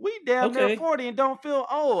 We damn near 40 and don't feel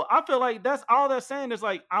old. I feel like that's all they're saying is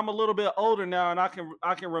like I'm a little bit older now, and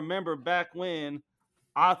I can remember back when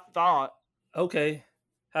I thought. Okay,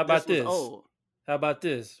 how about this? Old. How about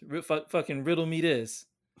this? Fucking riddle me this.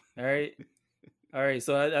 All right, all right.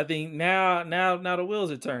 So I think now the wheels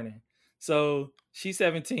are turning. So she's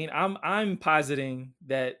 17. I'm positing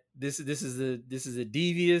that this is a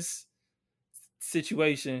devious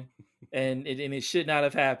situation. And it should not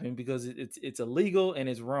have happened because it's illegal and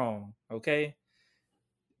it's wrong. Okay.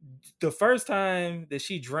 The first time that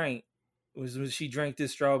she drank was when she drank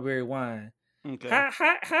this strawberry wine. Okay.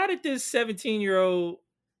 How did this 17-year-old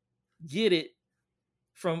get it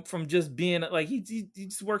from just being like he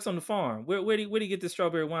just works on the farm? Where did he get the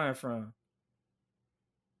strawberry wine from?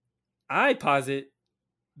 I posit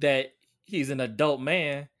that he's an adult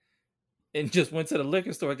man and just went to the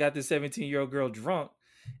liquor store, got this 17-year-old girl drunk.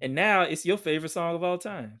 And now it's your favorite song of all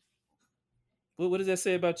time. What does that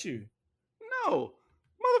say about you? No,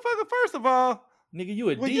 motherfucker. First of all, nigga,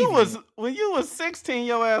 you a deviant. When you was 16,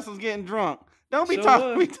 your ass was getting drunk. Don't be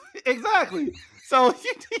talking exactly. So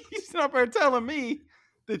you sit up there telling me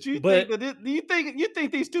that you think that you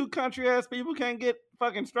think these two country ass people can't get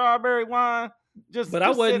fucking strawberry wine just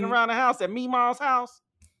sitting around the house at Meemaw's house?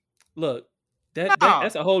 Look.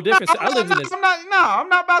 That's a whole different. I'm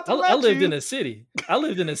not about to. I lived in a city.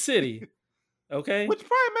 Okay, which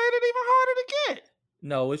probably made it even harder to get.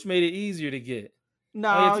 No, which made it easier to get. No,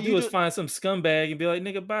 all you have to do is find some scumbag and be like,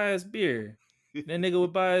 "Nigga, buy us beer." That nigga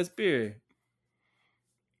would buy us beer.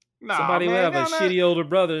 Nah, somebody would have a shitty older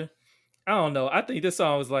brother. I don't know. I think this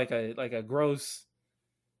song was like a gross.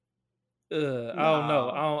 I don't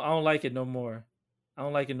know. I don't like it no more. I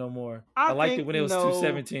liked it when it was two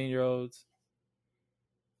 17-year-olds.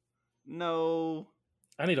 No.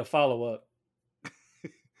 I need a follow-up.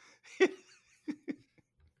 I'm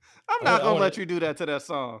not going to let you do that to that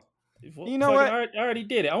song. You know what? I already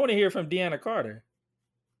did it. I want to hear from Deanna Carter.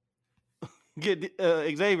 Get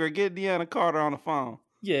Xavier, get Deanna Carter on the phone.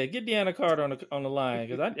 Yeah, get Deanna Carter on the line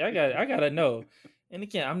because I got to know. And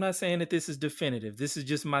again, I'm not saying that this is definitive. This is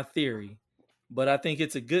just my theory, but I think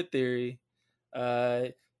it's a good theory.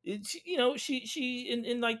 She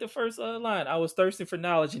in like the first line, I was thirsting for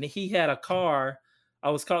knowledge, and he had a car.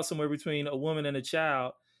 I was caught somewhere between a woman and a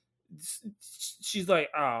child. She's like,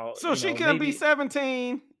 oh, so she could be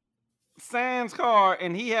 17, sans car,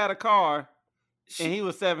 and he had a car, and he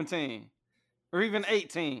was 17, or even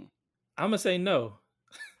 18. I'm gonna say no.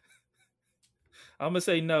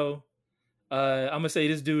 I'm gonna say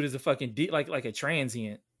this dude is a fucking like a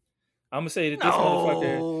transient. I'm gonna say that this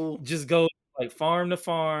motherfucker just goes like farm to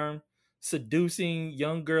farm, seducing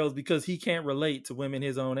young girls because he can't relate to women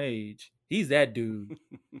his own age. He's that dude.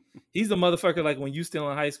 He's the motherfucker like when you still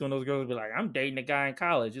in high school and those girls be like, I'm dating a guy in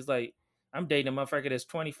college. It's like, I'm dating a motherfucker that's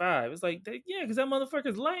 25. It's like, yeah, because that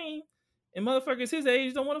motherfucker's lame and motherfuckers his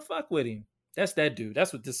age don't want to fuck with him. That's that dude.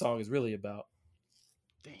 That's what this song is really about.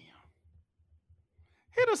 Damn.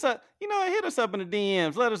 Hit us up. Hit us up in the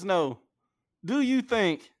DMs. Let us know. Do you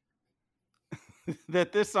think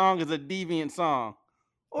that this song is a deviant song?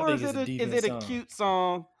 Or is it a cute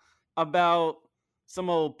song about some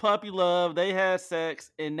old puppy love? They had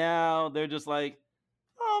sex and now they're just like,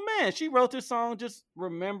 oh man, she wrote this song just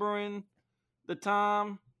remembering the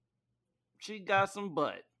time she got some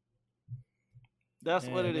butt. That's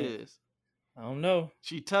what it is. I don't know.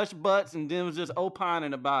 She touched butts and then was just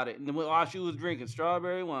opining about it. And then while she was drinking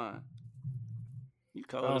strawberry wine. You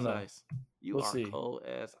cold as ice. We'll are see. Cold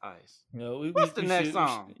as ice. What's the next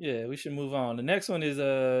song? We should move on. The next one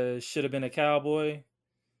is Should Have Been a Cowboy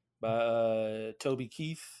by Toby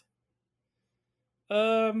Keith.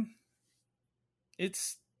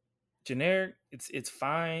 It's generic. It's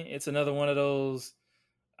fine. It's another one of those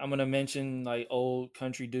I'm gonna mention like old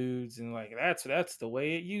country dudes and like that's the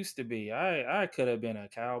way it used to be. I could have been a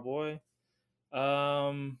cowboy.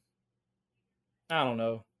 I don't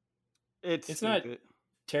know. It's not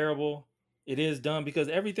terrible. It is dumb because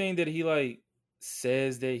everything that he like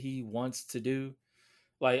says that he wants to do,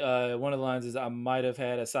 like one of the lines is, I might have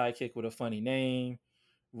had a sidekick with a funny name,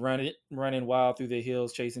 running wild through the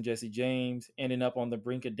hills chasing Jesse James, ending up on the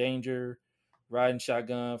brink of danger, riding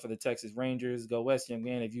shotgun for the Texas Rangers, go west, young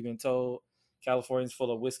man, have you been told? California's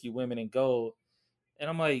full of whiskey, women, and gold. And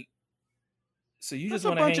I'm like, so you just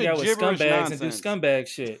want to hang out with scumbags and do scumbag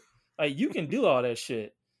shit. Like, you can do all that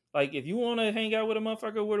shit. Like, if you want to hang out with a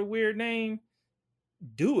motherfucker with a weird name,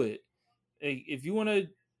 do it. Like, if you want to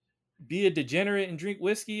be a degenerate and drink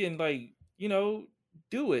whiskey and like,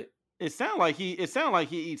 do it. It sound like he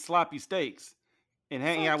eats sloppy steaks and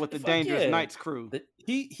hanging out with the Dangerous Nights crew.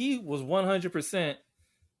 He was 100%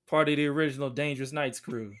 part of the original Dangerous Nights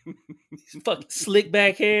crew. Fucking slick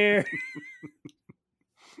back hair.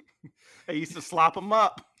 They used to slop him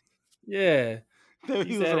up. Yeah.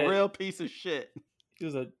 He was a real piece of shit. He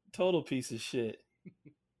was a total piece of shit.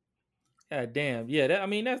 God damn. Yeah,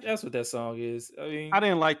 that's what that song is. I mean, I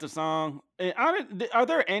didn't like the song. Are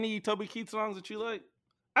there any Toby Keith songs that you like?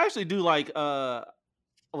 I actually do like I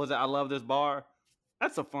Love This Bar?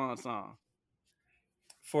 That's a fun song.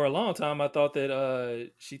 For a long time I thought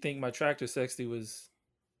that She Think My Tractor Sexy was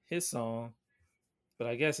his song, but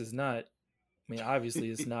I guess it's not. I mean, obviously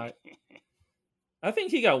it's not. I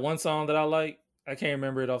think he got one song that I like. I can't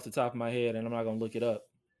remember it off the top of my head, and I'm not gonna look it up.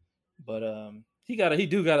 But he got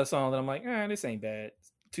a song that I'm like, this ain't bad.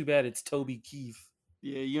 Too bad it's Toby Keith.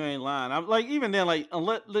 Yeah, you ain't lying. I'm like, even then, like,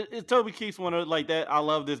 unless Toby Keith's one of like that. I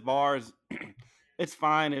Love This Bars. It's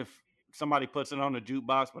fine if somebody puts it on the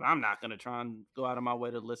jukebox, but I'm not gonna try and go out of my way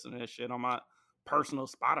to listen to that shit on my personal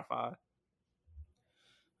Spotify.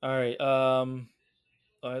 All right. All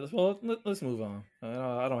right. Well, let's move on.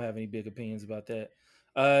 I don't have any big opinions about that.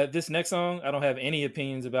 This next song, I don't have any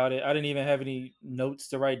opinions about it. I didn't even have any notes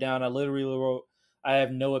to write down. I literally wrote, I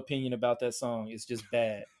have no opinion about that song. It's just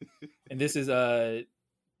bad. And this is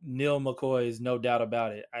Neil McCoy's No Doubt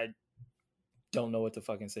About It. I don't know what to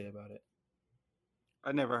fucking say about it.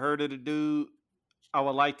 I never heard of the dude. I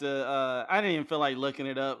would like to, I didn't even feel like looking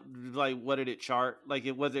it up. Like, what did it chart? Like,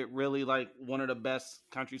 was it really like one of the best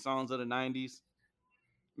country songs of the 90s?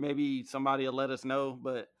 Maybe somebody will let us know,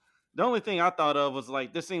 but the only thing I thought of was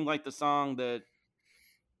like, this seemed like the song that,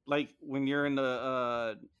 like, when you're in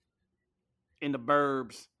the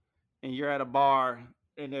burbs and you're at a bar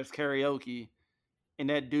and there's karaoke and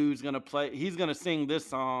that dude's gonna he's gonna sing this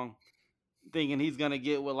song thinking he's gonna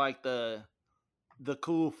get with like the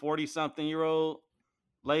cool 40-something-year-old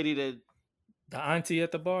lady the auntie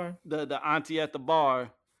at the bar, the auntie at the bar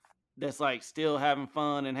that's like still having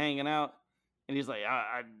fun and hanging out, and he's like,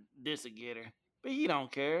 I this will get her, but he don't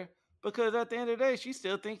care. Because at the end of the day, she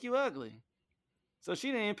still think you ugly. So she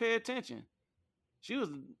didn't even pay attention. She was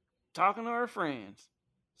talking to her friends.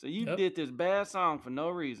 So you did this bad song for no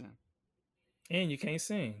reason. And you can't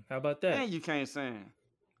sing. How about that? And you can't sing.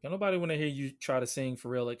 Don't nobody want to hear you try to sing for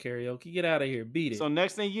real at karaoke. Get out of here. Beat it. So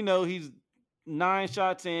next thing you know, he's 9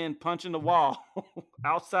 shots in, punching the wall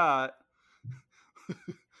outside.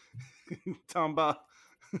 talking about,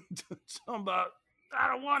 I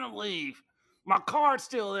don't want to leave. My card's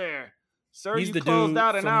still there. Sir, he's you the closed dude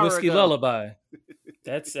out an from hour Whiskey ago. Lullaby.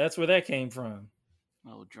 That's where that came from.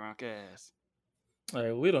 Oh, drunk ass. All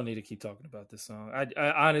right, we don't need to keep talking about this song.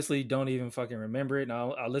 I honestly don't even fucking remember it. And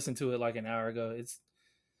I listened to it like an hour ago. It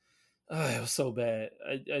was so bad.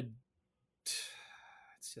 It's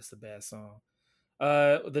just a bad song.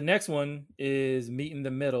 The next one is "Meet in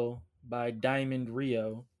the Middle" by Diamond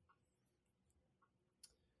Rio.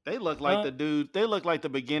 They look like the dude. They look like the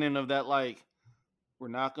beginning of that. Like, we're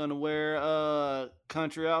not gonna wear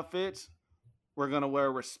country outfits. We're gonna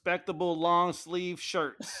wear respectable long sleeve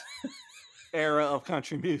shirts. Era of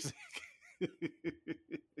country music.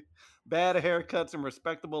 Bad haircuts and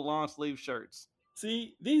respectable long sleeve shirts.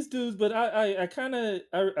 See these dudes, but I kind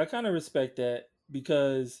of respect that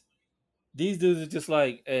because these dudes are just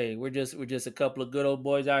like, hey, we're just a couple of good old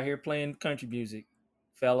boys out here playing country music,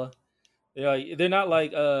 fella. They're not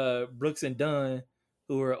like Brooks and Dunn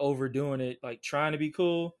who are overdoing it, like trying to be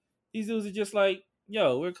cool. These dudes are just like,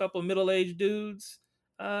 yo, we're a couple of middle-aged dudes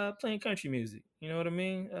playing country music. You know what I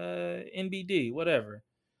mean? NBD, whatever.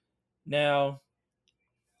 Now,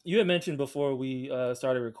 you had mentioned before we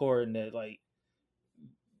started recording that like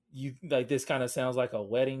this kind of sounds like a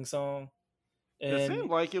wedding song. And it seemed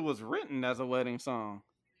like it was written as a wedding song.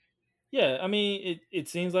 Yeah, I mean, it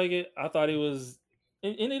seems like it. I thought it was,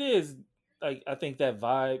 and it is. Like, I think that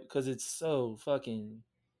vibe, because it's so fucking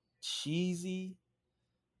cheesy.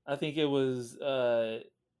 I think it was, I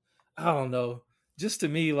don't know. Just to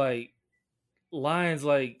me, like, lines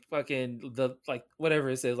like fucking whatever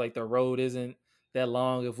it says, like the road isn't that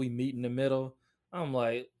long if we meet in the middle. I'm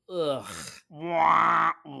like, ugh.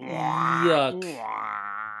 Yuck.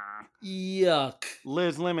 Yuck.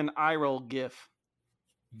 Liz Lemon eye roll gif.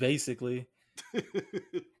 Basically.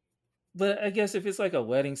 But I guess if it's like a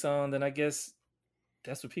wedding song, then I guess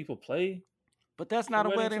that's what people play. But that's not a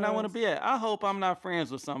wedding I want to be at. I hope I'm not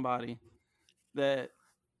friends with somebody that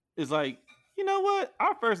is like, you know what?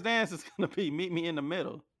 Our first dance is going to be meet me in the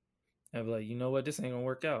middle. I'd be like, you know what? This ain't going to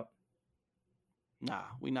work out. Nah,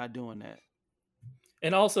 we're not doing that.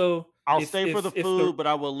 And also, I'll stay for the food, but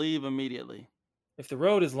I will leave immediately. If the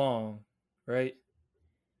road is long, right?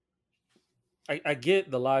 I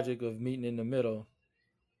get the logic of meeting in the middle.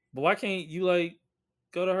 But why can't you like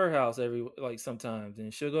go to her house sometimes,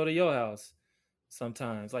 and she'll go to your house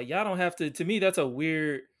sometimes? Like, y'all don't have to. To me, that's a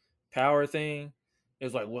weird power thing.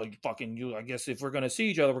 It's like, well, I guess if we're gonna see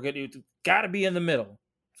each other, gotta be in the middle.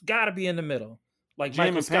 It's gotta be in the middle. Like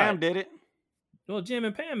Jim and Pam did it. Well, Jim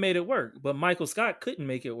and Pam made it work, but Michael Scott couldn't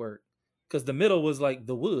make it work because the middle was like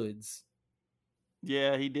the woods.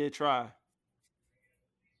 Yeah, he did try.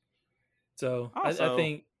 So also, I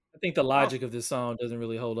think the logic of this song doesn't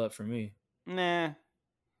really hold up for me. Nah,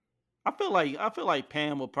 I feel like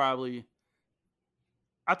Pam will probably.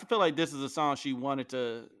 I feel like this is a song she wanted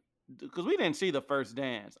to, because we didn't see the first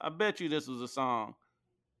dance. I bet you this was a song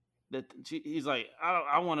that he's like,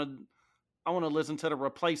 I want to listen to the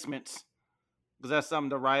Replacements, because that's something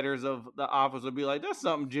the writers of The Office would be like. That's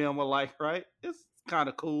something Jim would like, right? It's kind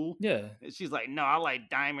of cool. Yeah. And she's like, no, I like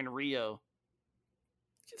Diamond Rio.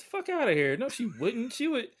 Get the fuck out of here. No, she wouldn't.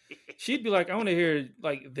 She'd be like, I want to hear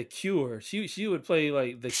like The Cure. She would play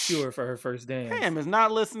like The Cure for her first dance. Pam is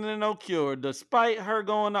not listening to no Cure. Despite her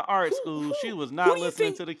going to art school, she was not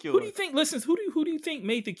listening to The Cure. Who do you think listens? Who do you think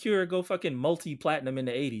made The Cure go fucking multi-platinum in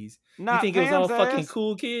the 80s? Not you think Pam's it was all fucking ass?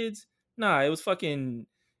 cool kids? Nah, it was fucking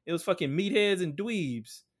meatheads and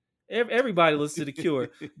dweebs. Everybody listens to The Cure.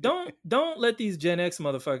 Don't let these Gen X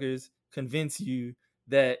motherfuckers convince you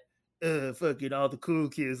that fucking all the cool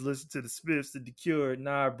kids listen to the Smiths and The Cure.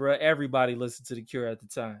 Nah, bruh. Everybody listened to The Cure at the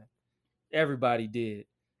time. Everybody did.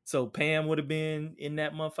 So Pam would have been in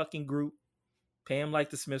that motherfucking group. Pam liked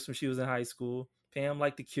the Smiths when she was in high school. Pam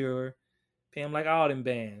liked The Cure. Pam liked all them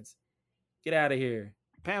bands. Get out of here.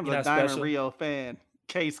 Pam's a Diamond Rio fan.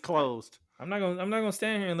 Case closed. I'm not gonna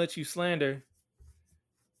stand here and let you slander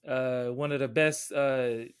one of the best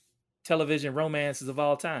television romances of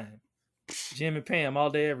all time. Jim and Pam all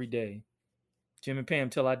day, every day. Jim and Pam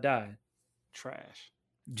till I die. Trash.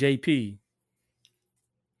 JP.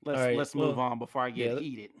 Let's move on before I get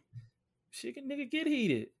heated. Shit, nigga, get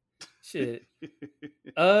heated. Shit.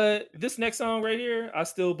 This next song right here, I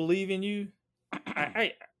Still Believe in You.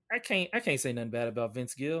 I can't say nothing bad about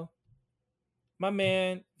Vince Gill. My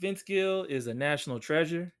man, Vince Gill, is a national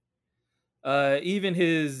treasure. Even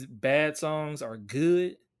his bad songs are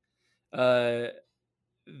good.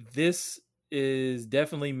 This is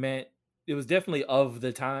definitely it was definitely of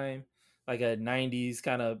the time, like a 90s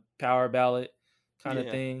kind of power ballad kind of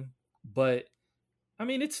thing. But I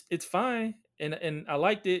mean, it's fine. And I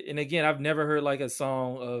liked it. And again, I've never heard like a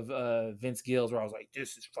song of Vince Gill's where I was like,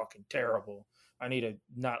 this is fucking terrible. I need to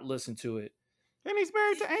not listen to it. And he's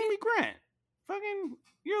married to Amy Grant. Fucking,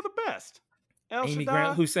 you're the best. El Amy Shaddai?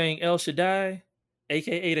 Grant, who sang El Shaddai,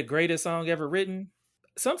 aka the greatest song ever written.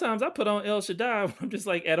 Sometimes I put on El Shaddai when I'm just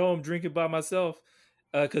like at home drinking by myself,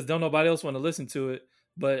 because don't nobody else want to listen to it.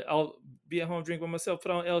 But I'll be at home drinking by myself,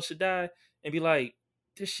 put on El Shaddai, and be like,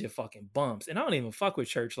 this shit fucking bumps. And I don't even fuck with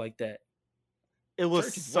church like that. It was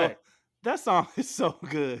Church is so. whack. That song is so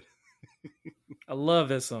good. I love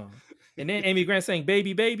that song. And then Amy Grant sang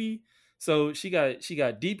Baby Baby. So she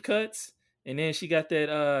got deep cuts, and then she got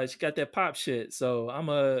that pop shit. So I'm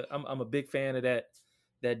a big fan of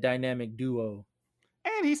that dynamic duo.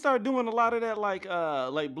 And he started doing a lot of that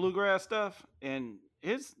like bluegrass stuff, and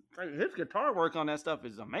his guitar work on that stuff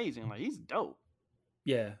is amazing. Like he's dope.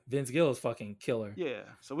 Yeah, Vince Gill is fucking killer. Yeah.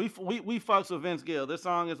 So we fucks with Vince Gill. This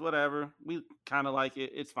song is whatever. We kind of like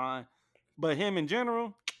it. It's fine. But him in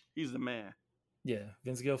general, he's the man. Yeah,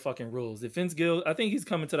 Vince Gill fucking rules. If Vince Gill, I think he's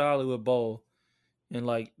coming to the Hollywood Bowl in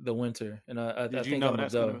like the winter, and I think I'm gonna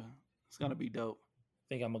go. It's gonna be dope. I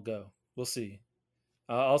think I'm gonna go. We'll see.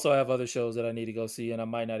 I also have other shows that I need to go see, and I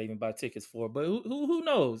might not even buy tickets for. But who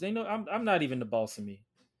knows? Ain't no. I'm not even the boss of me.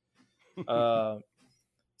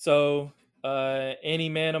 So Any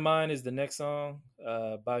Man of Mine is the next song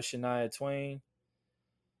by Shania Twain.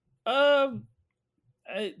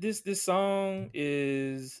 This song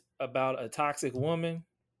is about a toxic woman,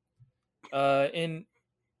 and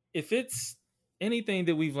if it's anything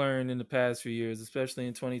that we've learned in the past few years, especially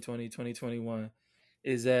in 2020, 2021,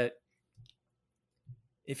 is that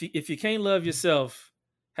if you can't love yourself,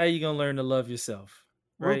 how you gonna learn to love yourself?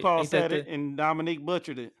 Right? RuPaul said it, and Dominique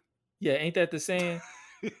butchered it. Yeah, ain't that the saying?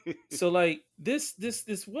 So like this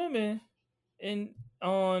woman and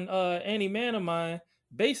on Any Man of Mine,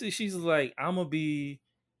 basically she's like, I'm gonna be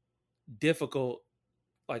difficult,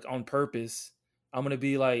 like on purpose. I'm gonna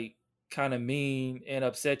be like kind of mean and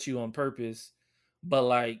upset you on purpose. But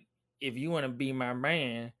like if you wanna be my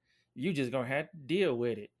man, you just gonna have to deal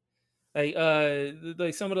with it.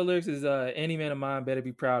 Like some of the lyrics is Any Man of Mine better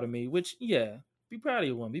be proud of me, which yeah, be proud of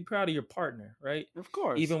your woman, be proud of your partner, right? Of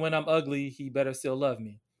course. Even when I'm ugly, he better still love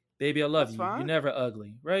me. Baby, I love That's you. fine. You're never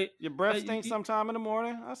ugly, right? Your breath stinks sometime in the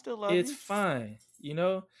morning. I still love you. It's fine, you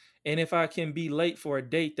know? And if I can be late for a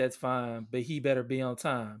date, that's fine, but he better be on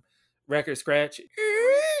time. Record scratch.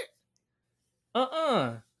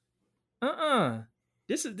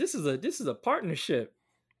 This is a partnership,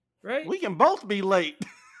 right? We can both be late.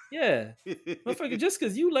 Yeah. Motherfucker, just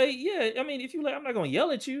because you late, yeah. I mean, if you late, I'm not gonna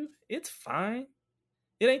yell at you. It's fine.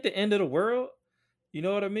 It ain't the end of the world. You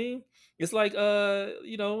know what I mean? It's like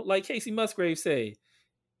like Casey Musgrave say,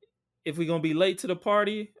 if we're gonna be late to the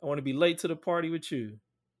party, I want to be late to the party with you.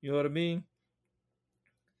 You know what I mean?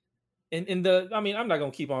 And I'm not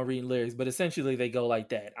gonna keep on reading lyrics, but essentially they go like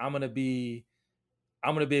that. I'm gonna be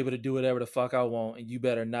able to do whatever the fuck I want, and you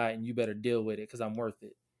better not, and you better deal with it because I'm worth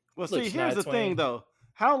it. Well, Look, see, here's Shania the Twain. thing though.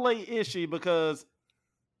 How late is she? Because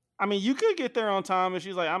I mean, you could get there on time, and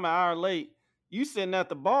she's like, I'm an hour late. You sitting at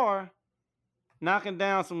the bar, knocking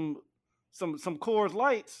down some Coors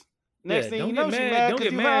Lights. Next thing you know, she's mad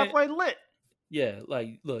because you halfway lit. Yeah,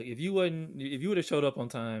 like look, if you would have showed up on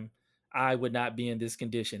time, I would not be in this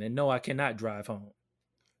condition. And no, I cannot drive home.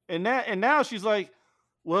 And now she's like,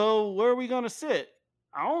 well, where are we gonna sit?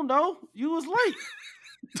 I don't know. You was late.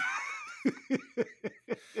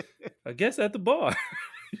 I guess at the bar.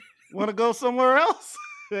 Want to go somewhere else?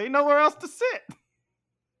 There ain't nowhere else to sit.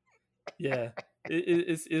 Yeah,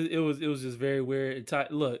 it was just very weird.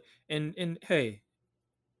 Look, and hey,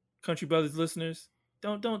 Country Brothers listeners,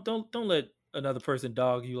 don't let another person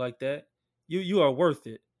dog you like that. You are worth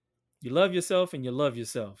it. You love yourself and you love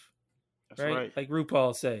yourself. That's right. Like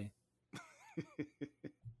RuPaul say.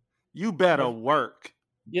 You better work.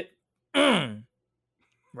 Yeah.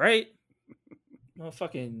 Right?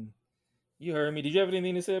 Motherfucking, you heard me. Did you have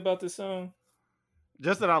anything to say about this song?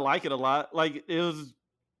 Just that I like it a lot. Like it's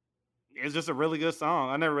just a really good song.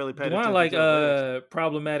 I never really paid attention. I like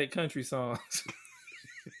problematic country songs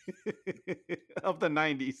of the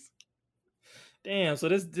 90s. Damn, so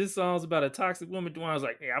this song's about a toxic woman. Dwan was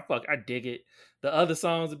like, yeah, I dig it. The other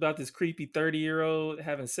song's about this creepy 30-year-old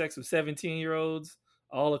having sex with 17-year-olds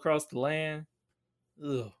all across the land.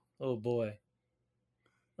 Ugh. Oh boy.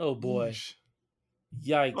 Oosh.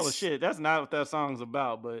 Yikes. Oh shit, that's not what that song's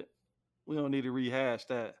about, but we don't need to rehash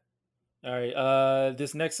that. All right,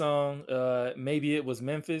 this next song, Maybe It Was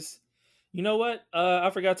Memphis. You know what? I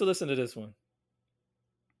forgot to listen to this one.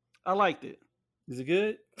 I liked it. Is it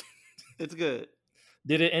good? It's good.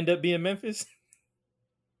 Did it end up being Memphis?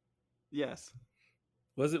 Yes.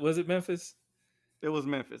 Was it Memphis? It was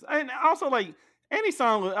Memphis. And also, like, any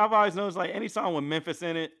song, I've always noticed, like, any song with Memphis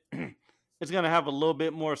in it, it's going to have a little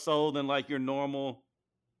bit more soul than, like, your normal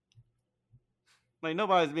Like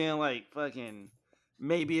nobody's being like fucking.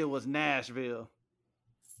 Maybe it was Nashville.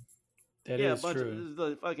 That Yeah, a is bunch true. of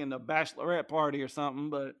the fucking the bachelorette party or something.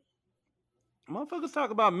 But motherfuckers talk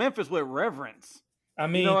about Memphis with reverence. I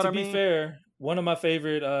mean, You know what to I be mean? fair, one of my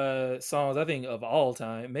favorite songs, I think of all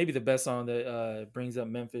time, maybe the best song that brings up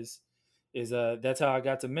Memphis is That's How I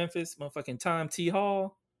Got to Memphis, motherfucking Tom T.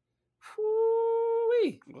 Hall.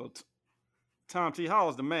 Woo-wee. Well, Tom T. Hall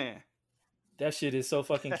is the man. That shit is so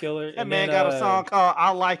fucking killer. That man got a song called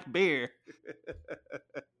 "I Like Beer."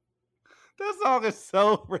 That song is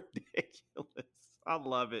so ridiculous. I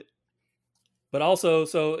love it. But also,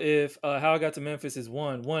 so if How I Got to Memphis is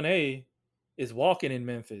 1A is Walking in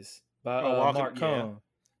Memphis by Walking, Mark Cohn.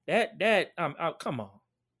 That come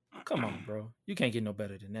on, bro. You can't get no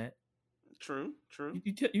better than that. True.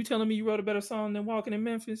 You telling me you wrote a better song than Walking in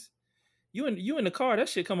Memphis? You in the car, that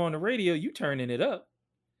shit come on the radio, you turning it up.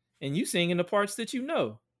 And you singing the parts that you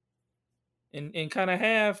know. And kind of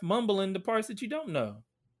half mumbling the parts that you don't know.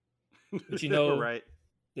 But you know right.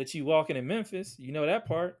 that you walking in Memphis, you know that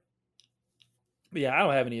part. But yeah, I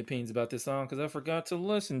don't have any opinions about this song because I forgot to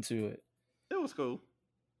listen to it. It was cool.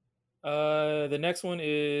 The next one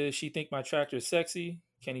is She Think My Tractor's Sexy,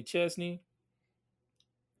 Kenny Chesney.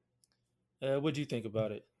 What'd you think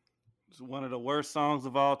about it? It's one of the worst songs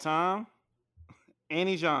of all time.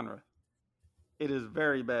 Any genre. It is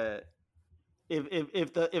very bad.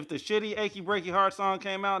 If the shitty Achy Breaky Heart song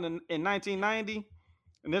came out in 1990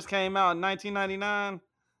 and this came out in 1999,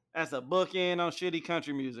 that's a bookend on shitty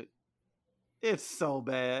country music. It's so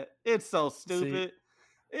bad. It's so stupid.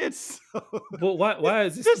 It's so. Well, why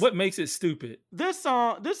is this? What makes it stupid? This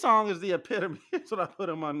song is the epitome. That's what I put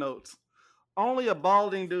in my notes. Only a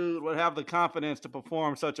balding dude would have the confidence to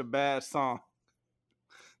perform such a bad song.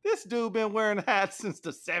 This dude been wearing hats since the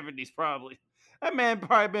 70s, probably. That man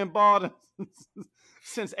probably been bald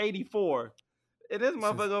since 84. And this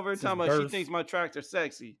motherfucker over here talking about She Thinks My Tractor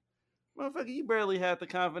Sexy. Motherfucker, you barely had the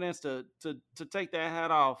confidence to take that hat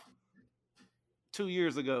off 2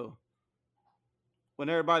 years ago. When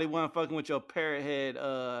everybody wasn't fucking with your parrot head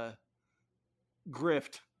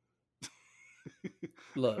grift.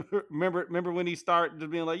 Look. Remember when he started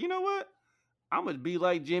being like, you know what? I'm gonna be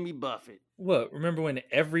like Jimmy Buffett. What? Remember when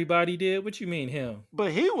everybody did? What you mean him?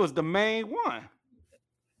 But he was the main one.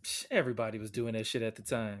 Everybody was doing that shit at the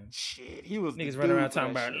time. Shit, he was niggas running around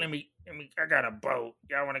talking about let me I got a boat.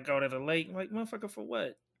 Y'all want to go to the lake? I'm like, motherfucker, for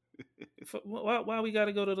what? Why we got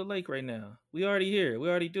to go to the lake right now? We already here. We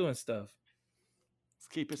already doing stuff. Let's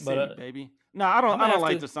keep it city, baby. No, I don't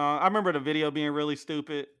like the song. I remember the video being really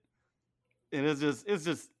stupid. And it's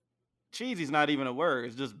just cheesy's not even a word.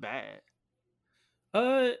 It's just bad.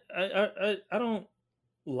 I don't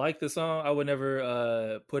like the song. I would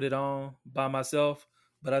never put it on by myself,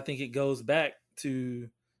 but I think it goes back to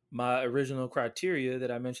my original criteria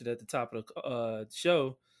that I mentioned at the top of the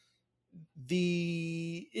show.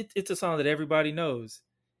 It's a song that everybody knows.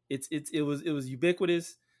 It was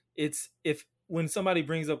ubiquitous. When somebody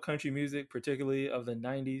brings up country music, particularly of the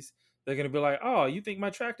 90s, they're gonna be like, "Oh, you think my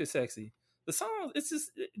tractor's sexy?" The song,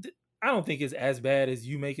 I don't think it's as bad as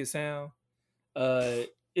you make it sound.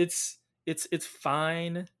 It's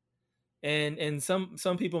fine, and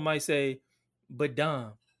some people might say, but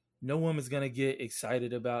Dom, no woman's gonna get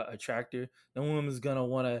excited about a tractor. No woman's gonna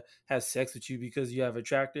want to have sex with you because you have a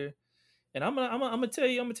tractor. And I'm gonna tell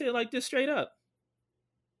you like this straight up.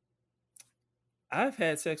 I've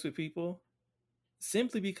had sex with people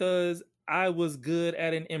simply because I was good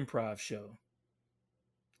at an improv show.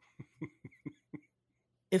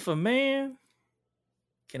 If a man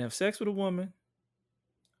can have sex with a woman,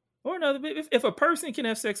 or if a person can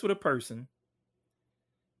have sex with a person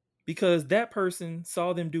because that person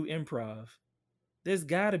saw them do improv, there's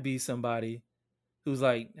got to be somebody who's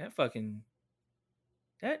like,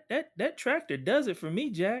 that tractor does it for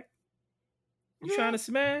me, Jack. You trying to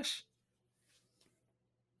smash?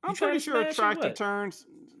 I'm pretty sure a tractor turns.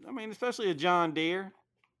 I mean, especially a John Deere.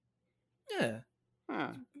 Yeah.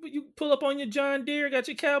 Huh. You pull up on your John Deere, got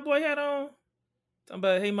your cowboy hat on. Talking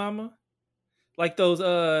about, hey mama. Like those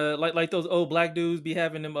like those old black dudes be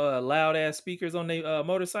having them loud ass speakers on their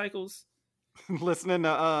motorcycles. Listening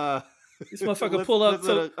to this motherfucker pull up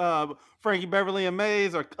to Frankie Beverly and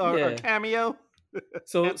Maze or Cameo.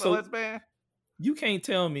 So you can't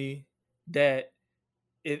tell me that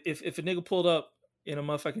if a nigga pulled up in a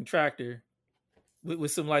motherfucking tractor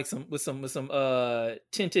with some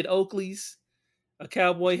tinted Oakleys, a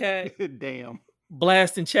cowboy hat, damn,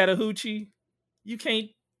 blasting Chattahoochee, you can't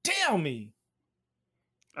tell me.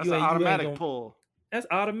 That's an automatic pull. That's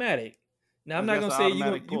automatic. Now I'm not gonna say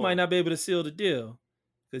you might not be able to seal the deal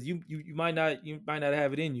because you might not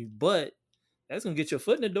have it in you, but That's gonna get your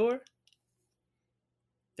foot in the door.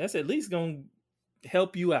 That's at least gonna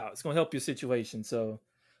help you out. It's gonna help your situation. So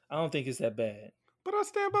I don't think it's that bad. But I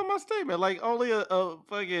stand by my statement. Like only a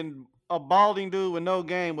fucking a balding dude with no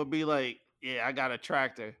game would be like, yeah, I got a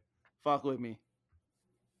tractor. Fuck with me.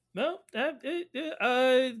 No, can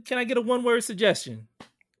I get a one-word suggestion?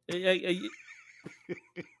 You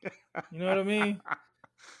know what I mean?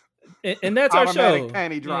 And that's our Automatic show.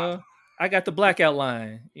 panty you drop. know? I got the blackout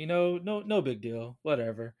line. No big deal.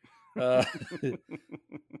 Whatever. All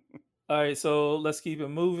right, so let's keep it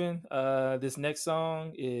moving. This next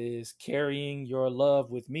song is "Carrying Your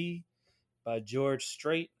Love with Me" by George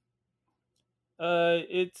Strait.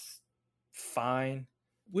 It's fine.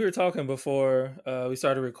 We were talking before we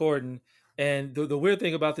started recording, and the weird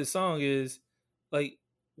thing about this song is, like,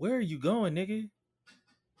 where are you going, nigga?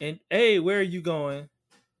 And A, where are you going?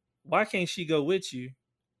 Why can't she go with you?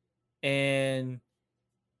 And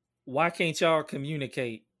why can't y'all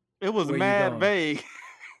communicate? It was where you mad going? vague.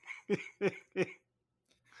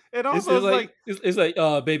 It also it's like,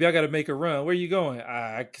 baby, I gotta make a run. Where you going?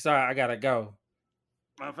 Sorry, I gotta go.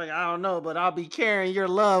 I don't know, but I'll be carrying your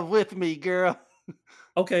love with me, girl.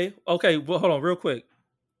 Okay. Well, hold on, real quick.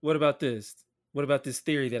 What about this? What about this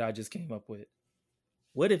theory that I just came up with?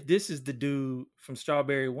 What if this is the dude from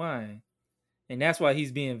Strawberry Wine, and that's why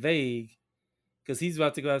he's being vague, because he's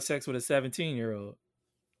about to go have sex with a 17-year-old?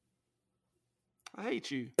 I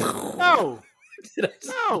hate you. No. Did I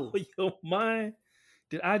just No. blow your mind?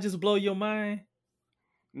 Did I just blow your mind?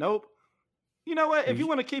 Nope. You know what? If you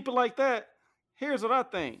want to keep it like that, here's what I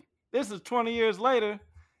think. This is 20 years later.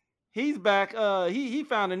 He's back. He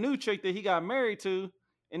found a new chick that he got married to,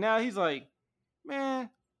 and now he's like, man,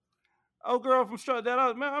 old girl from I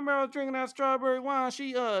remember I was drinking that strawberry wine.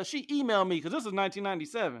 She emailed me because this was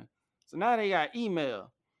 1997. So now they got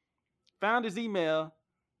email. Found his email.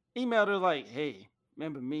 Emailed her like, hey,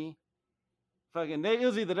 remember me? Fucking, it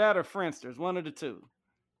was either that or Friendsters, one of the two.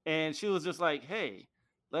 And she was just like, hey,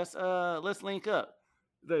 let's link up.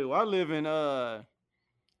 Dude, I live in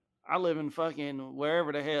fucking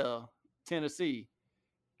wherever the hell, Tennessee.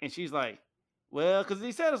 And she's like, well, because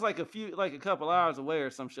he said it's like a couple hours away or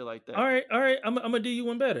some shit like that. All right. I'm gonna do you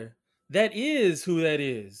one better. That is who that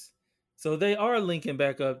is. So they are linking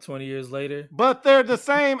back up 20 years later. But they're the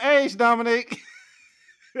same age, Dominic.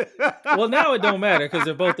 Well, now it don't matter because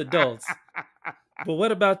they're both adults. But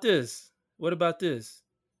what about this? What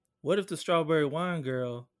if the Strawberry Wine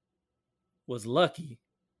girl was Lucky,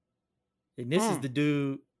 and this is the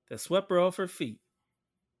dude that swept her off her feet?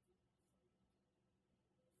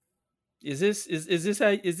 Is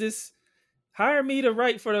this hire me to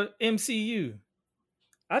write for the MCU?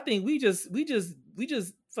 I think we just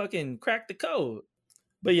fucking cracked the code.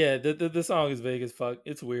 But yeah, the song is vague as fuck.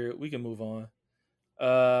 It's weird. We can move on.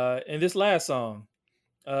 And this last song,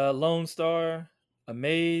 Lone Star,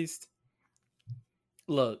 Amazed.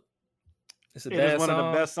 Look, it's a bad one song. of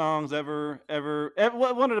the best songs ever.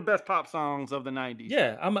 One of the best pop songs of the 90s.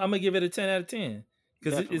 Yeah, I'm gonna give it a 10 out of 10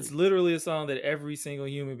 because it's literally a song that every single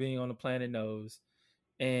human being on the planet knows.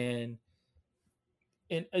 And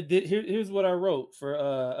here's what I wrote for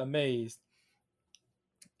Amazed.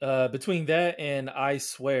 Between that and I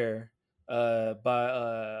Swear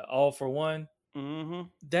by All for One,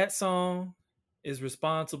 that song is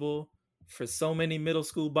responsible for so many middle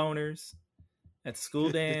school boners at the school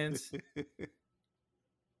dance.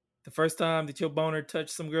 The first time that your boner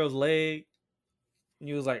touched some girl's leg, and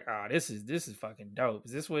you was like, "Oh, this is fucking dope."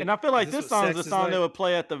 Is this what? And I feel like this song is the song like? that would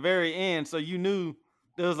play at the very end, so you knew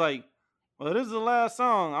there was like, well, this is the last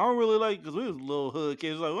song. I don't really like, because we was little hood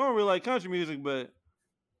kids, like we don't really like country music, but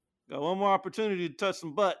got one more opportunity to touch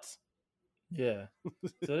some butts. Yeah.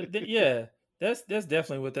 So yeah, that's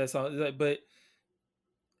definitely what that song is like. But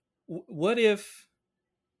what if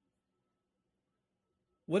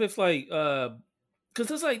like because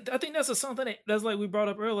it's like, I think that's a song that's like we brought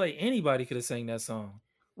up earlier. Like anybody could have sang that song.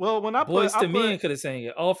 Well, when I Boys to Men could have sang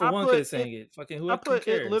it. All for One could have sang it. Fucking who cares?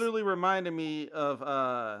 It literally reminded me of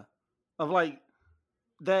like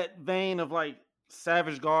that vein of like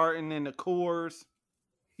Savage Garden and the Coors.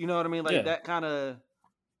 You know what I mean? Like that kind of.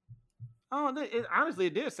 Oh, honestly,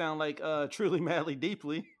 it did sound like Truly Madly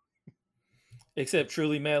Deeply. Except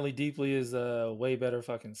Truly Madly Deeply is a way better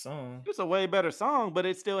fucking song. It's a way better song, but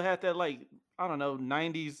it still had that, like, I don't know,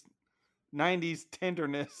 90s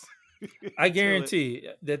tenderness. I guarantee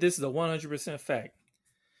that this is a 100% fact.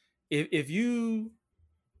 If you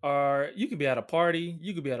can be at a party,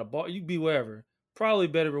 you could be at a bar, you could be wherever. Probably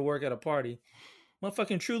better to work at a party.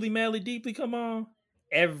 Motherfucking Truly Madly Deeply, come on.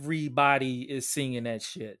 Everybody is singing that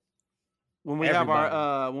shit. When we have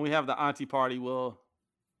the auntie party, we'll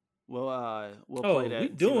we'll play Oh, that. we And see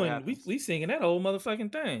what doing happens. we singing that whole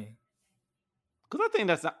motherfucking thing. Because I think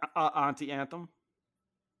that's an auntie anthem.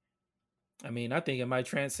 I mean, I think it might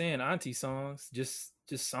transcend auntie songs. Just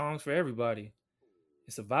songs for everybody.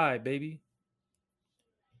 It's a vibe, baby.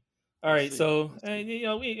 All Let's right, see. so Let's see. you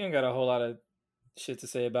know we ain't got a whole lot of shit to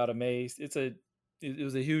say about Amazed. It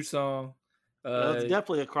was a huge song. It's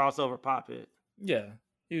definitely a crossover pop hit. Yeah,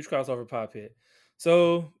 huge crossover pop hit.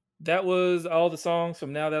 So that was all the songs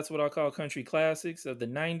from Now That's What I Call Country Classics of the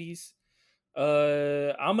 90s.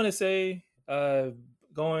 I'm gonna say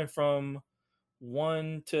going from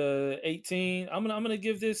 1 to 18, I'm gonna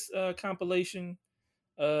give this compilation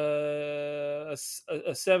a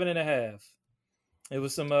 7.5. It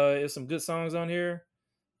was some good songs on here.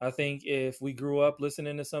 I think if we grew up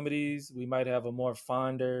listening to some of these, we might have a more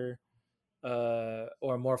fonder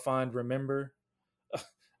or a more fond remember.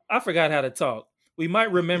 I forgot how to talk. We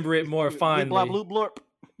might remember it more Bleep, fondly. blop, bloop, blorp.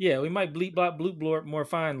 Yeah, we might bleep blop bloop blorp more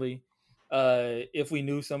fondly if we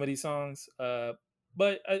knew some of these songs.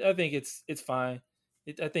 But I think it's fine.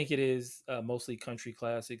 I think it is mostly country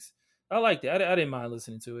classics. I liked it. I didn't mind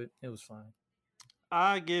listening to it. It was fine.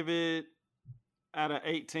 I give it out of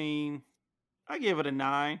 18. I give it a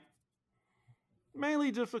 9.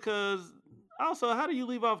 Mainly just because. Also, how do you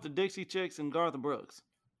leave off the Dixie Chicks and Garth Brooks?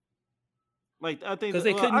 Like I think Because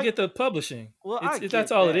they couldn't get the publishing.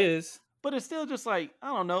 That's all it is. But it's still just like, I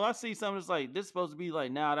don't know. I see something that's like, this is supposed to be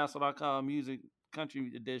like, now that's what I call music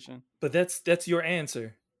country edition. But that's your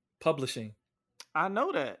answer. Publishing. I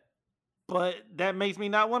know that. But that makes me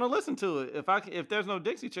not want to listen to it. If there's no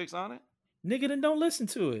Dixie Chicks on it. Nigga, then don't listen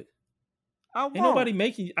to it. I won't. Ain't nobody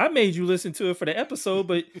making you. I made you listen to it for the episode,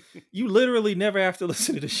 but you literally never have to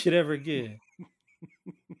listen to the shit ever again.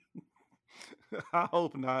 I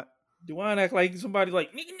hope not. DeJuan act like somebody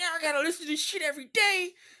like, nigga, now I gotta listen to this shit every day.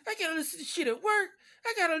 I gotta listen to shit at work.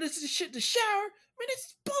 I gotta listen to shit in the shower. Man, this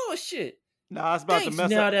is bullshit. Nah, it's about to mess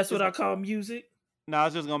up. Now that's what I call music. Nah,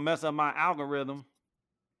 it's just gonna mess up my algorithm.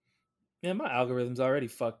 Man, my algorithm's already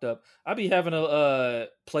fucked up. I be having to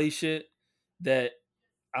play shit that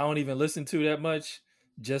I don't even listen to that much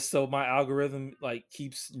just so my algorithm like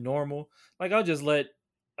keeps normal. Like I'll just let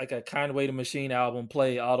like a Conway the Machine album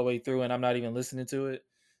play all the way through and I'm not even listening to it.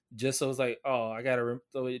 Just so it's like, oh, I gotta.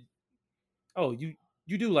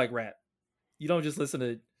 You do like rap. You don't just listen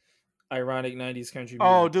to ironic '90s country music.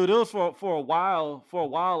 Oh, dude, it was for a while. For a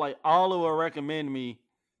while, like all it would recommend me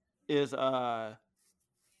is for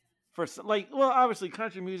like, well, obviously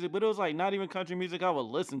country music, but it was like not even country music I would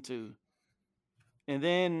listen to. And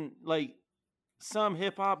then like some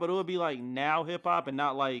hip hop, but it would be like now hip hop and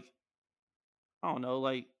not like, I don't know,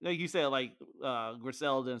 like you said, like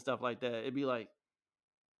Griselda and stuff like that. It'd be like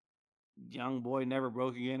Young Boy Never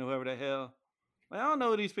Broke Again, whoever the hell. Like, I don't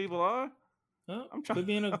know who these people are. Huh? I'm trying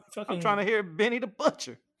to hear Benny the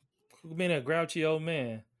Butcher. Being a grouchy old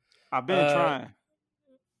man. I've been trying.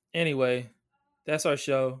 Anyway, that's our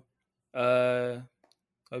show. Hope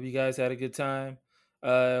you guys had a good time.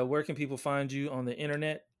 Where can people find you on the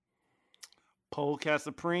internet? Polecast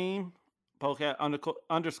Supreme. Polecast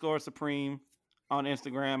 _ Supreme on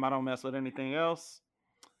Instagram. I don't mess with anything else.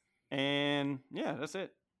 And yeah, that's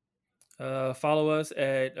it. Follow us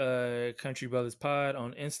at Country Brothers Pod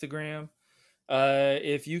on Instagram.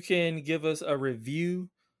 If you can give us a review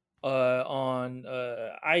on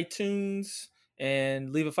iTunes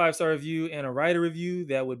and leave a 5-star review and a writer review,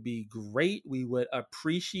 that would be great. We would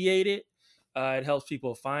appreciate it. It helps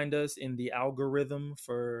people find us in the algorithm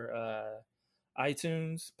for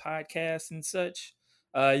iTunes podcasts and such.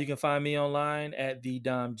 You can find me online at the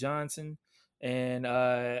Dom Johnson, and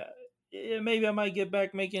maybe I might get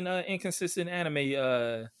back making inconsistent anime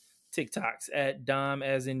TikToks at Dom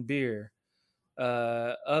as in beer.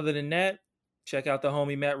 Other than that, check out the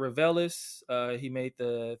homie Matt Ravelis. He made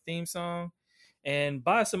the theme song, and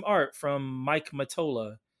buy some art from Mike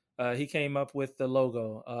Matola. He came up with the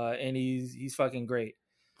logo, and he's fucking great.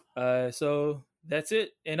 So that's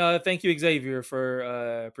it. And thank you, Xavier,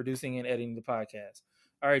 for producing and editing the podcast.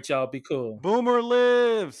 All right, y'all, be cool. Boomer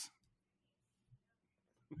lives.